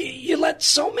life. You let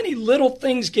so many little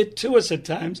things get to us at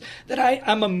times that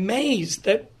I'm amazed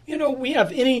that we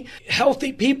have any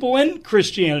healthy people in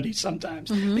Christianity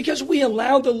sometimes because we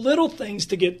allow the little things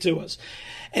to get to us.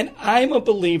 And I'm a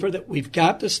believer that we've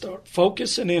got to start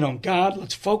focusing in on God.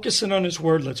 Let's focus in on his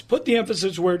word. Let's put the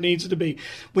emphasis where it needs to be.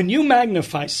 When you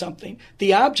magnify something,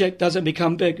 the object doesn't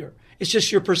become bigger. It's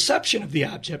just your perception of the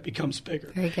object becomes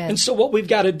bigger. Very good. And so what we've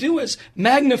got to do is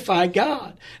magnify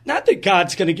God. Not that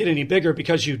God's going to get any bigger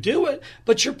because you do it,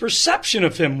 but your perception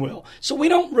of him will. So we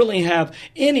don't really have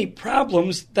any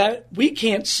problems that we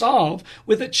can't solve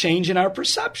with a change in our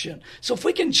perception. So if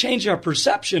we can change our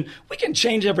perception, we can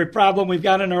change every problem we've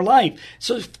got in our life.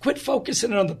 So quit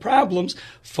focusing on the problems,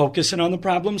 focusing on the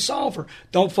problem solver.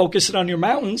 Don't focus it on your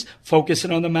mountains, focus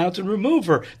it on the mountain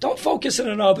remover. Don't focus it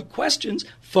on all the questions,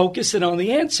 focus it on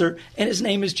the answer, and his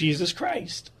name is Jesus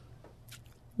Christ.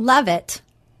 Love it.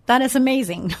 That is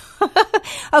amazing.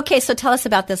 Okay, so tell us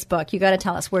about this book. You got to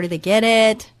tell us, where do they get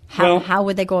it? How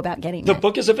would they go about getting The it?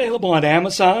 book is available on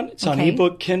Amazon. It's on Okay.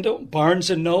 ebook, Kindle, Barnes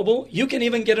 & Noble. You can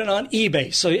even get it on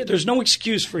eBay. So there's no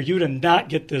excuse for you to not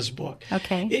get this book.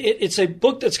 Okay. It's a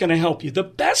book that's going to help you. The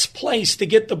best place to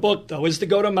get the book, though, is to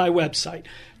go to my website,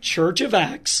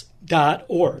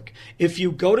 churchofacts.org. If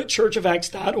you go to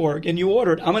churchofacts.org and you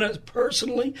order it, I'm going to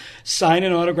personally sign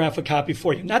and autograph a copy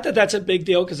for you. Not that that's a big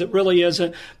deal, because it really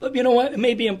isn't. But you know what? It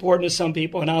may be important to some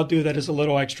people, and I'll do that as a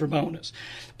little extra bonus.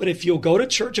 But if you'll go to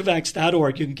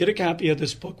churchofacts.org, you can get a copy of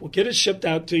this book. We'll get it shipped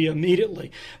out to you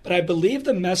immediately. But I believe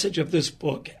the message of this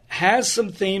book has some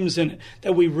themes in it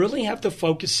that we really have to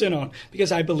focus in on,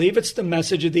 because I believe it's the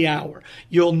message of the hour.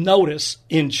 You'll notice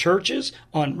in churches,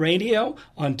 on radio,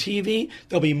 on TV,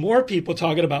 there'll be more people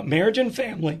talking about marriage and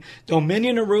family,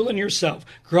 dominion and ruling yourself,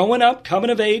 growing up, coming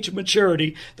of age,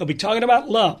 maturity. They'll be talking about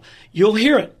love. You'll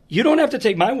hear it. You don't have to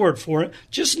take my word for it.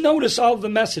 Just notice all of the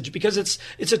message, because it's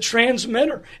a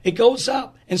transmitter. It goes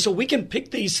up. And so we can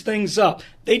pick these things up.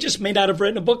 They just may not have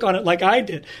written a book on it like I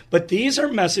did. But these are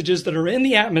messages that are in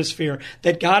the atmosphere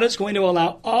that God is going to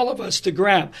allow all of us to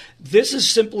grab. This is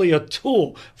simply a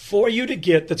tool for you to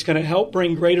get that's going to help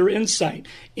bring greater insight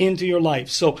into your life.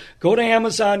 So go to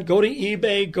Amazon, go to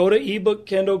eBay, go to ebook,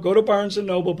 Kindle, go to Barnes &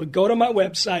 Noble, but go to my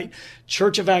website,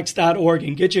 churchofacts.org,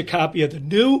 and get you a copy of the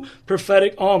new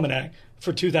prophetic almanac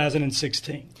for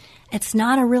 2016. It's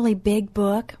not a really big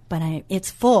book, but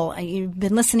it's full. You've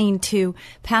been listening to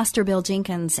Pastor Bill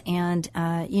Jenkins, and,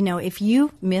 if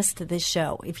you missed this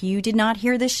show, if you did not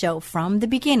hear this show from the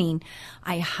beginning,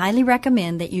 I highly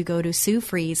recommend that you go to Sue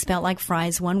Fries, spelled like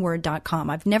fries, oneword.com.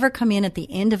 I've never come in at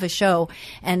the end of a show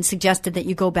and suggested that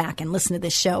you go back and listen to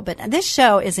this show, but this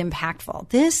show is impactful.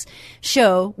 This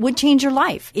show would change your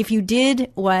life. If you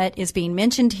did what is being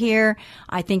mentioned here,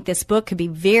 I think this book could be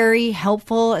very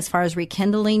helpful as far as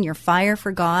rekindling your fire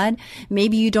for God.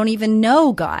 Maybe you don't even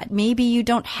know God. Maybe you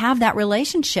don't have that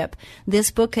relationship.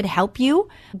 This book could help you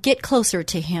get closer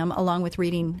to Him, along with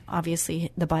reading,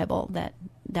 obviously, the Bible that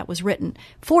was written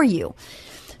for you.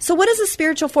 So what is the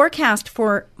spiritual forecast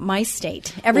for my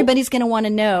state? Everybody's going to want to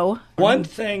know. One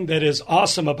thing that is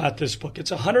awesome about this book,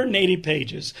 it's 180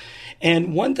 pages.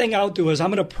 And one thing I'll do is I'm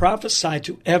going to prophesy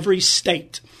to every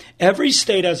state. Every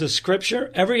state has a scripture.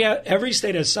 Every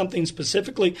state has something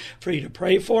specifically for you to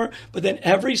pray for. But then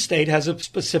every state has a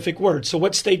specific word. So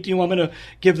what state do you want me to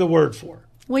give the word for?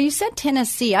 Well, you said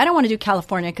Tennessee. I don't want to do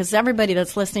California, because everybody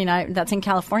that's listening that's in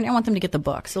California, I want them to get the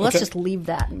book. So let's just leave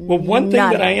that. Well, one thing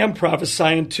that I am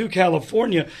prophesying to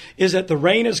California is that the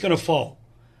rain is going to fall.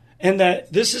 And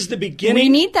that this is the beginning. We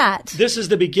need that. This is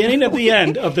the beginning of the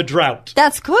end of the drought.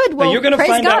 That's good. Well, now, you're going to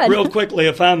find God. out real quickly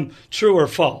if I'm true or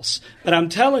false. But I'm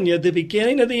telling you, the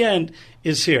beginning of the end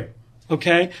is here.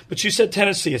 Okay? But you said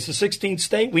Tennessee. It's the 16th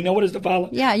state. We know it is the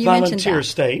volunteer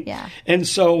state. Yeah. And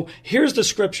so here's the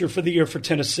scripture for the year for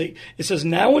Tennessee. It says,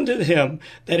 "Now unto him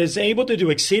that is able to do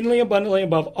exceedingly abundantly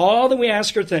above all that we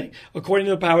ask or think, according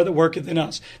to the power that worketh in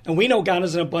us." And we know God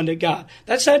is an abundant God.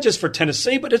 That's not just for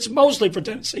Tennessee, but it's mostly for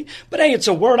Tennessee. But hey, it's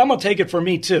a word. I'm going to take it for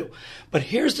me too. But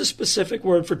here's the specific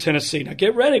word for Tennessee. Now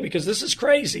get ready, because this is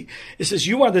crazy. It says,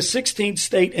 "You are the 16th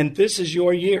state, and this is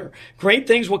your year. Great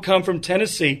things will come from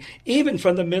Tennessee, even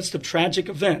from the midst of tragic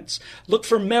events. Look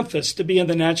for Memphis to be in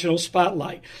the national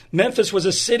spotlight." Memphis was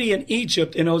a city in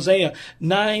Egypt in Hosea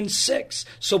 9:6.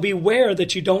 So beware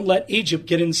that you don't let Egypt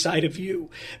get inside of you.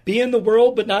 Be in the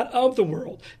world, but not of the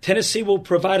world. Tennessee will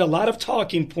provide a lot of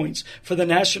talking points for the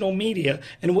national media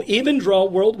and will even draw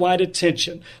worldwide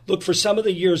attention. Look for some of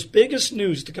the year's biggest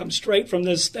news to come straight from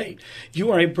this state.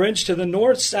 You are a bridge to the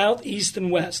north, south, east,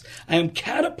 and west. I am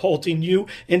catapulting you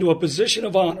into a position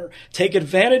of honor. Take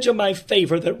advantage of my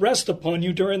favor that rests upon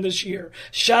you during this year.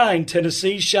 Shine,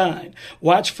 Tennessee, shine.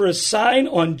 Watch for a sign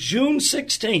on June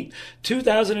 16th,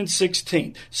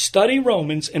 2016. Study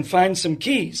Romans and find some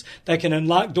keys that can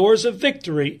unlock doors of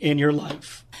victory in your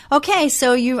life. Okay,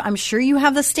 so I'm sure you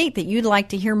have the state that you'd like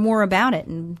to hear more about it.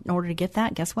 And in order to get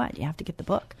that, guess what? You have to get the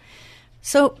book.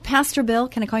 So, Pastor Bill,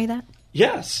 can I call you that?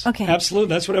 Yes. Okay. Absolutely.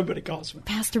 That's what everybody calls me.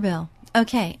 Pastor Bill.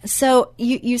 Okay, so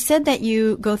you said that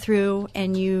you go through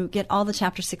and you get all the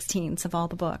chapter 16s of all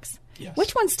the books. Yes.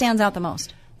 Which one stands out the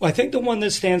most? Well, I think the one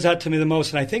that stands out to me the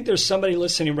most, and I think there's somebody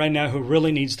listening right now who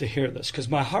really needs to hear this, because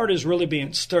my heart is really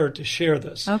being stirred to share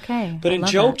this. Okay. But in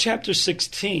Job chapter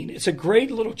 16, it's a great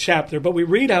little chapter, but we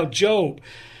read how Job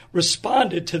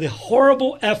responded to the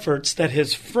horrible efforts that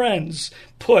his friends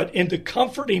put into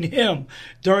comforting him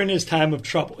during his time of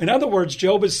trouble. In other words,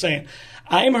 Job is saying,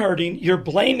 I'm hurting, you're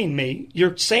blaming me,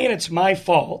 you're saying it's my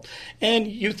fault, and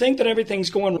you think that everything's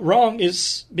going wrong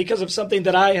is because of something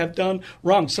that I have done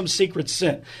wrong, some secret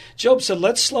sin. Job said,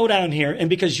 let's slow down here, and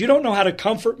because you don't know how to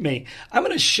comfort me, I'm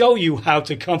going to show you how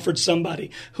to comfort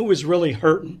somebody who is really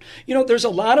hurting. You know, there's a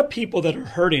lot of people that are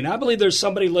hurting. I believe there's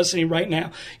somebody listening right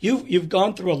now. You've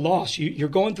gone through a loss. You're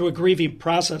going through a grieving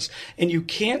process, and you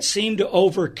can't seem to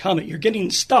overcome it. You're getting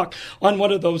stuck on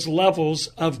one of those levels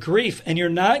of grief, and you're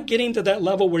not getting to that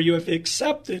level where you have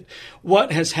accepted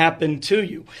what has happened to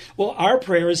you. Well, our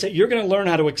prayer is that you're going to learn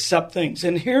how to accept things.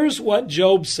 And here's what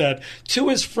Job said to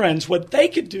his friends, what they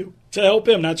could do to help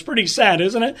him. Now, it's pretty sad,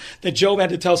 isn't it, that Job had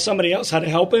to tell somebody else how to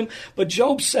help him? But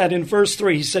Job said in verse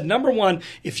 3, he said, number one,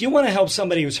 if you want to help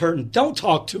somebody who's hurting, don't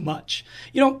talk too much.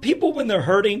 You know, people, when they're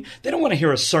hurting, they don't want to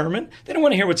hear a sermon. They don't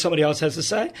want to hear what somebody else has to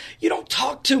say. You don't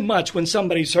talk too much when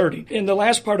somebody's hurting. In the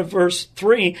last part of verse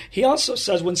 3, he also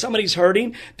says when somebody's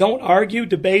hurting, don't argue,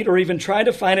 debate, or even try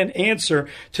to find an answer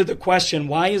to the question,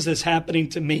 why is this happening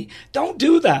to me? Don't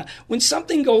do that. When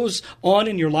something goes on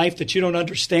in your life that you don't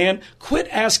understand, quit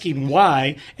asking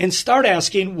why and start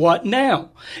asking what now.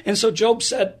 And so Job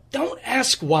said, don't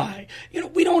ask why. You know,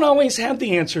 we don't always have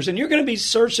the answers, and you're going to be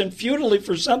searching futilely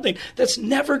for something that's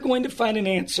never going to find an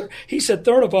answer. He said,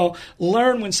 third of all,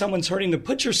 learn when someone's hurting to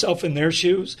put yourself in their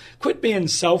shoes. Quit being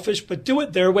selfish, but do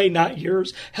it their way, not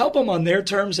yours. Help them on their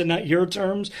terms and not your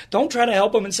terms. Don't try to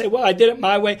help them and say, well, I did it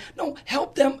my way. No,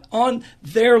 help them on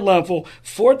their level.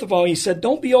 Fourth of all, he said,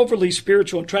 don't be overly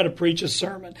spiritual and try to preach a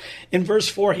sermon. In verse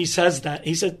 4, he says that.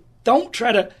 He said, don't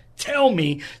try to tell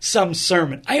me some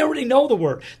sermon. I already know the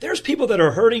word. There's people that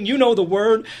are hurting. You know the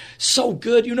word so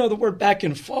good. You know the word back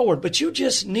and forward, but you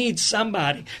just need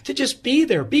somebody to just be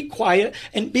there, be quiet,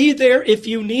 and be there if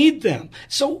you need them.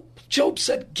 So Job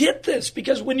said, get this,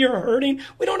 because when you're hurting,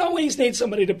 we don't always need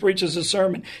somebody to preach us a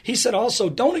sermon. He said also,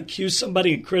 don't accuse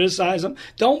somebody and criticize them.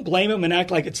 Don't blame them and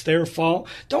act like it's their fault.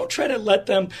 Don't try to let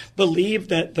them believe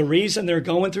that the reason they're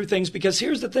going through things, because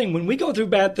here's the thing, when we go through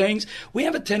bad things, we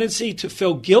have a tendency to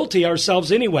feel guilty ourselves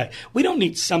anyway. We don't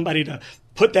need somebody to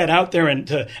put that out there and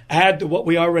to add to what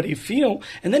we already feel.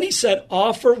 And then he said,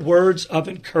 offer words of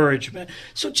encouragement.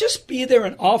 So just be there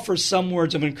and offer some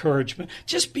words of encouragement.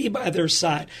 Just be by their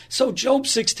side. So Job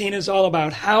 16 is all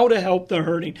about how to help the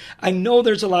hurting. I know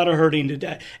there's a lot of hurting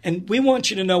today. And we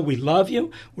want you to know we love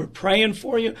you. We're praying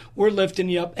for you. We're lifting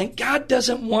you up. And God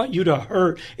doesn't want you to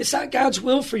hurt. It's not God's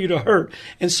will for you to hurt.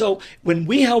 And so when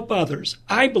we help others,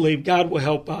 I believe God will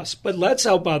help us. But let's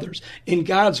help others in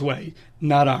God's way,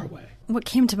 not our way. What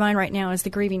came to mind right now is the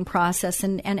grieving process,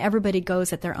 and everybody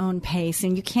goes at their own pace,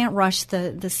 and you can't rush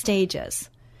the stages.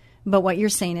 But what you're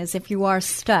saying is if you are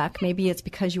stuck, maybe it's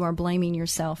because you are blaming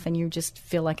yourself and you just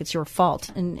feel like it's your fault.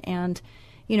 And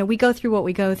you know, we go through what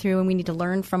we go through, and we need to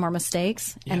learn from our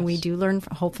mistakes, and we do learn,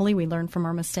 hopefully we learn from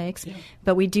our mistakes,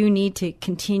 but we do need to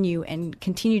continue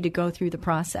to go through the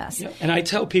process. Yeah. And I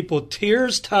tell people,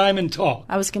 tears, time, and talk.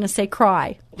 I was going to say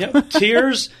cry.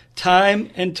 Tears, time,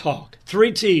 and talk.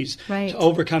 3 T's right. to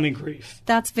overcoming grief.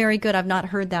 That's very good. I've not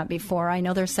heard that before. I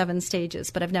know there's 7 stages,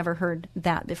 but I've never heard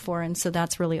that before, and so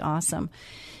that's really awesome.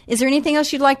 Is there anything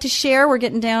else you'd like to share? We're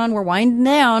winding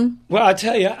down. Well, I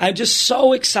tell you, I'm just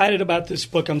so excited about this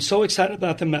book. I'm so excited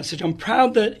about the message. I'm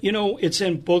proud that, you know, it's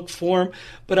in book form,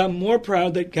 but I'm more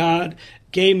proud that God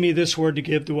gave me this word to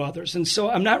give to others. And so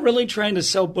I'm not really trying to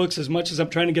sell books as much as I'm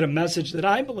trying to get a message that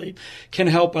I believe can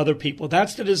help other people.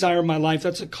 That's the desire of my life.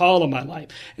 That's the call of my life.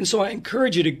 And so I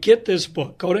encourage you to get this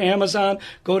book. Go to Amazon,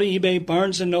 go to eBay,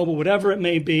 Barnes & Noble, whatever it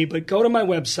may be, but go to my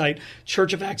website,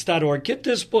 churchofacts.org. Get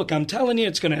this book. I'm telling you,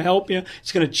 it's going to help you.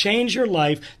 It's going to change your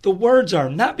life. The words are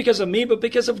not because of me, but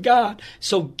because of God.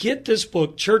 So get this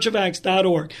book,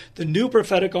 churchofacts.org, the New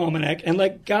Prophetic Almanac, and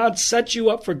let God set you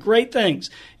up for great things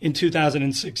in 2016.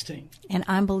 And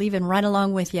I'm believing right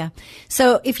along with you.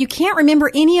 So if you can't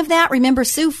remember any of that, remember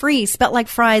Sue Fries, spelled like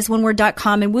fries,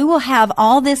 oneword.com, and we will have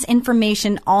all this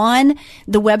information on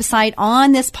the website,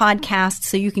 on this podcast,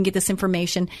 so you can get this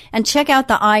information and check out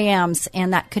the I Ams,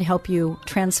 and that could help you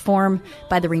transform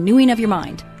by the renewing of your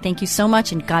mind. Thank you so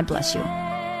much, and God bless you.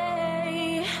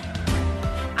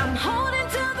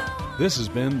 This has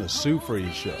been the Sue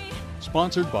Fries Show,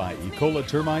 sponsored by Ecola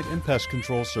Termite and Pest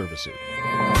Control Services.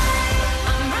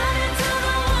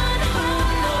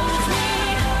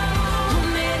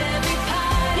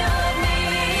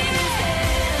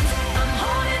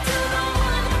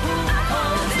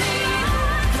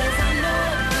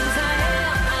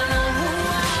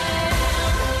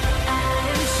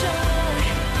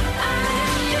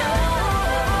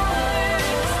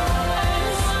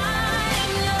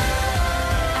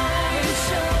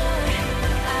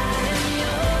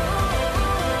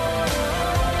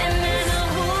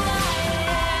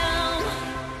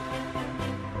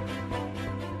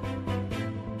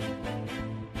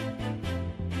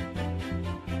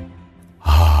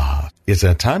 It's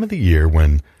that time of the year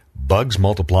when bugs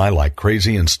multiply like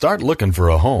crazy and start looking for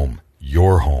a home.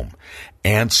 Your home.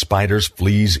 Ants, spiders,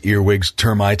 fleas, earwigs,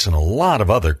 termites, and a lot of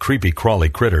other creepy crawly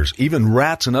critters, even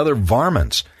rats and other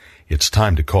varmints. It's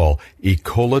time to call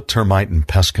Ecola Termite and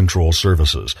Pest Control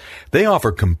Services. They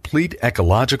offer complete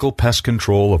ecological pest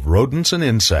control of rodents and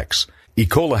insects.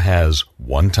 Ecola has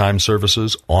one-time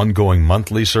services, ongoing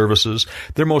monthly services,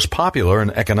 their most popular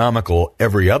and economical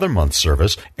every other month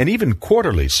service, and even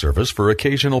quarterly service for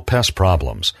occasional pest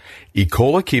problems.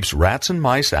 Ecola keeps rats and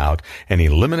mice out and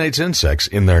eliminates insects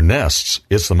in their nests.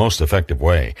 It's the most effective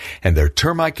way, and their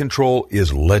termite control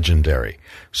is legendary.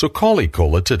 So call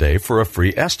Ecola today for a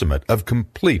free estimate of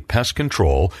complete pest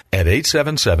control at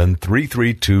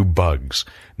 877-332-BUGS.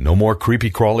 No more creepy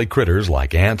crawly critters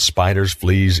like ants, spiders,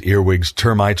 fleas, earwigs,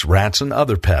 termites, rats, and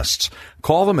other pests.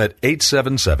 Call them at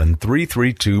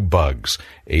 877-332-BUGS.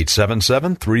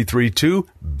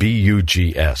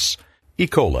 877-332-BUGS.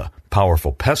 Ecola,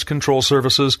 powerful pest control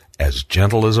services as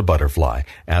gentle as a butterfly.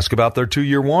 Ask about their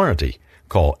 2-year warranty.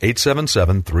 Call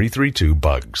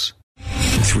 877-332-BUGS.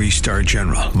 3-star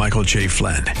General Michael J.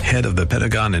 Flynn, head of the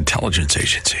Pentagon Intelligence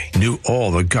Agency, knew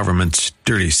all the government's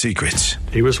dirty secrets.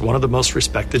 He was one of the most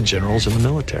respected generals in the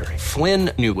military.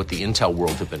 Flynn knew what the intel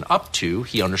world had been up to.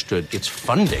 He understood its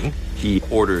funding. He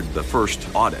ordered the first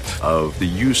audit of the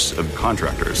use of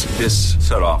contractors. This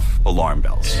set off alarm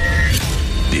bells.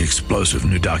 The explosive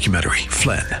new documentary,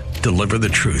 Flynn, Deliver the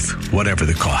Truth, Whatever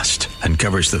the Cost,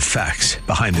 uncovers the facts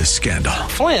behind this scandal.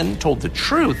 Flynn told the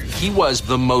truth. He was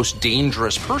the most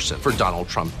dangerous person for Donald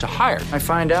Trump to hire. I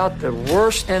find out the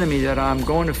worst enemy that I'm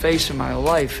going to face in my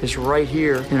life is right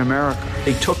here in America.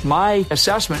 They took my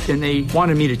assessment and they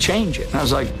wanted me to change it. And I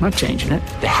was like, I'm not changing it.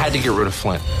 They had to get rid of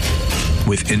Flynn.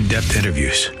 With in-depth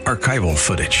interviews, archival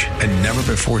footage, and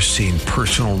never-before-seen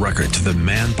personal records of the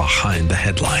man behind the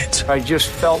headlines. I just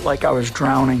felt like I was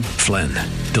drowning. Flynn,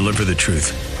 Deliver the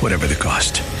Truth, Whatever the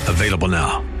Cost. Available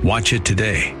now. Watch it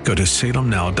today. Go to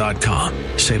salemnow.com.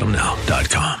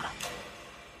 salemnow.com.